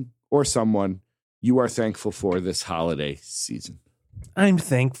 Something or someone you are thankful for this holiday season. I'm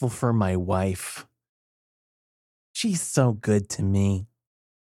thankful for my wife. She's so good to me.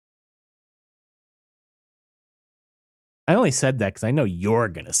 I only said that because I know you're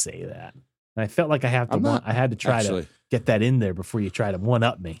going to say that. And I felt like I had to try to get that in there before you try to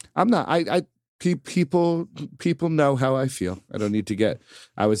one-up me. I'm not. I people know how I feel. I don't need to get.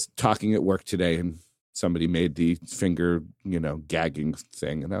 I was talking at work today, and somebody made the finger, gagging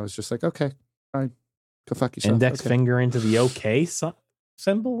thing, and I was just like, okay, fine, go fuck yourself. Index finger into the OK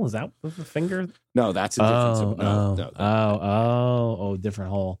symbol. Is that with the finger? No, that's a different symbol. No,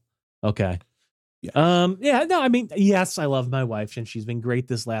 different hole. Okay. Yeah. I mean, yes, I love my wife, and she's been great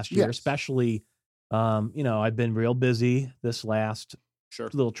this last year, Yes. especially. I've been real busy this last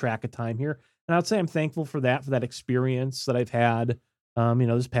little track of time here. And I would say I'm thankful for that experience that I've had,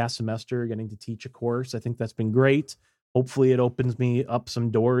 this past semester, getting to teach a course. I think that's been great. Hopefully it opens me up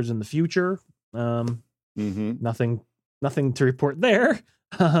some doors in the future. Nothing to report there.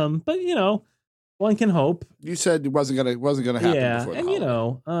 But one can hope. You said it wasn't gonna happen before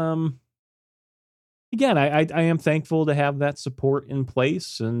the holiday. Again, I am thankful to have that support in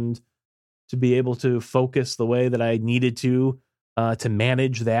place and to be able to focus the way that I needed to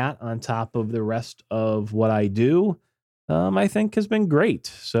manage that on top of the rest of what I do, I think has been great.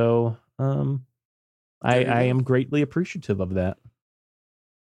 So I am greatly appreciative of that.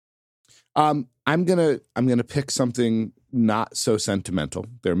 I'm gonna pick something not so sentimental.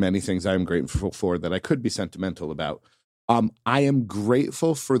 There are many things I am grateful for that I could be sentimental about. I am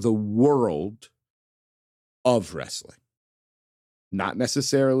grateful for the world of wrestling. Not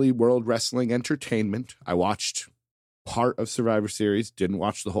necessarily World Wrestling Entertainment. I watched part of Survivor Series, didn't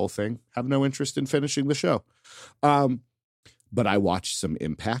watch the whole thing, have no interest in finishing the show. But I watched some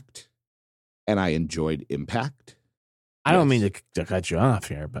Impact, and I enjoyed Impact. I don't mean to cut you off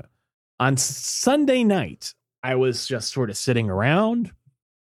here, but on Sunday night, I was just sort of sitting around.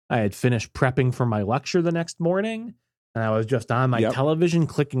 I had finished prepping for my lecture the next morning, and I was just on my television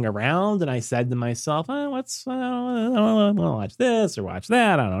clicking around, and I said to myself, I want to watch this or watch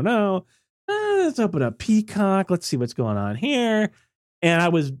that. I don't know. Let's open up Peacock. Let's see what's going on here. And I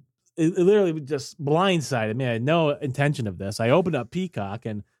was literally just blindsided. I mean, I had no intention of this. I opened up Peacock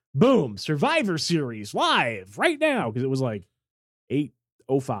and boom, Survivor Series live right now. Because it was like 8:05,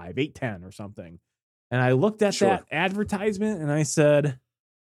 8:10 or something. And I looked at that advertisement and I said,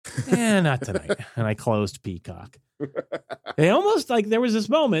 not tonight. And I closed Peacock. They almost there was this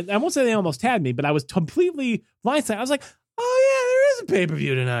moment. I won't say they almost had me, but I was completely blindsided. I was like, oh yeah, there is a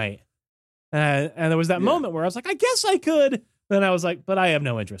pay-per-view tonight. And there was that moment where I was like, I guess I could. Then I was like, but I have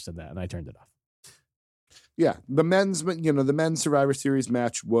no interest in that. And I turned it off. Yeah. The men's Survivor Series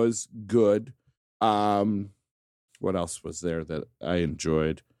match was good. What else was there that I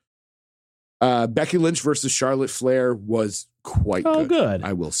enjoyed? Becky Lynch versus Charlotte Flair was quite good,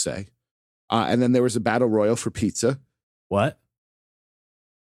 I will say. And then there was a battle royal for pizza. What?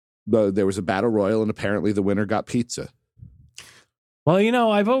 There was a battle royal, and apparently the winner got pizza.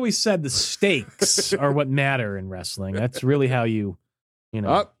 Well, I've always said the stakes are what matter in wrestling. That's really how you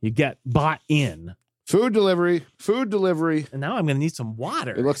get bought in. Food delivery. And now I'm going to need some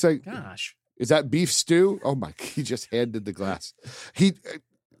water. It looks like, gosh, is that beef stew? Oh my! He just handed the glass.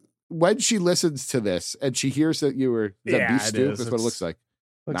 When she listens to this and she hears that that beef stew? That's what it looks like.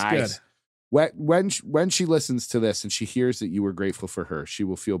 Looks nice. Good. When she listens to this and she hears that you were grateful for her, she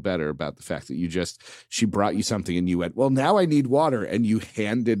will feel better about the fact that she brought you something and you went, well, now I need water. And you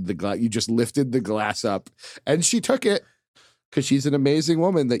handed the glass, you just lifted the glass up and she took it because she's an amazing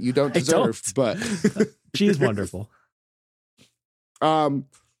woman that you don't deserve. But she's wonderful. Well,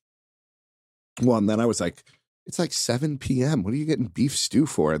 and then I was like, it's like 7 p.m. What are you getting beef stew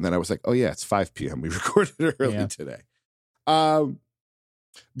for? And then I was like, oh yeah, it's 5 p.m. We recorded it early today.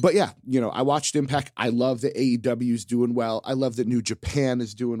 But yeah, I watched Impact. I love that AEW is doing well. I love that New Japan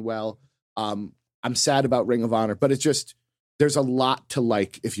is doing well. I'm sad about Ring of Honor, but it's just, there's a lot to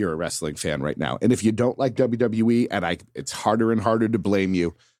like if you're a wrestling fan right now. And if you don't like WWE, and it's harder and harder to blame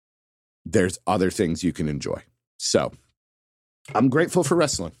you, there's other things you can enjoy. So I'm grateful for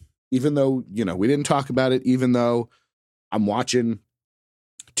wrestling, even though, we didn't talk about it, even though I'm watching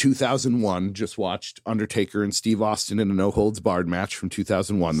 2001, just watched Undertaker and Steve Austin in a no holds barred match from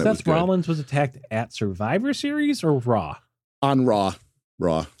 2001. That Seth Rollins was attacked at Survivor Series or Raw? On Raw.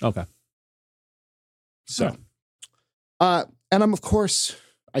 Okay. So, and I'm, of course,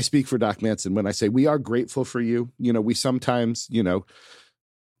 I speak for Doc Manson when I say we are grateful for you. We sometimes,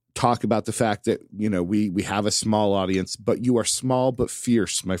 talk about the fact that, we have a small audience, but you are small but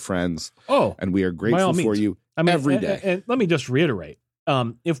fierce, my friends. Oh, and we are grateful for you every day. And let me just reiterate.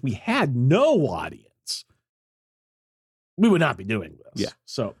 If we had no audience, we would not be doing this. Yeah.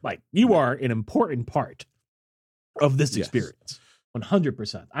 So, you are an important part of this experience.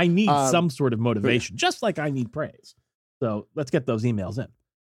 100%. I need some sort of motivation, just like I need praise. So let's get those emails in.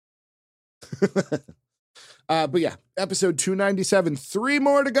 But yeah, episode 297, 3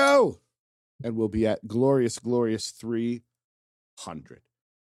 more to go. and we'll be at glorious 300.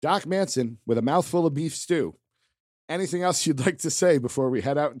 Doc Manson with a mouthful of beef stew. Anything else you'd like to say before we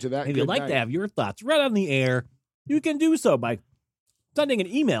head out into that? If you'd like to have your thoughts read on the air, you can do so by sending an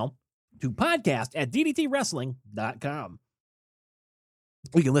email to podcast@ddtwrestling.com.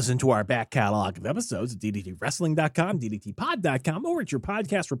 You can listen to our back catalog of episodes at ddtwrestling.com, ddtpod.com, or at your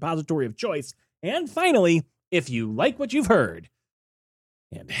podcast repository of choice. And finally, if you like what you've heard,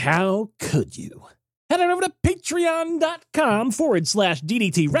 and how could you? Head on over to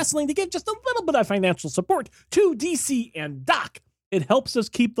patreon.com/DDT Wrestling to give just a little bit of financial support to DC and Doc. It helps us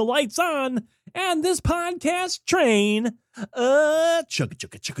keep the lights on and this podcast train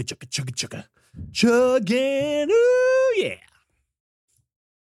chugging. Ooh, yeah.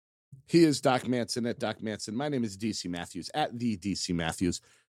 He is Doc Manson at Doc Manson. My name is DC Matthews at the DC Matthews.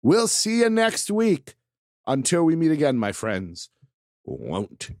 We'll see you next week. Until we meet again, my friends,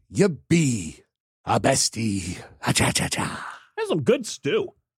 won't you be a bestie? Cha-cha-cha. That's some good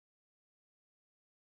stew.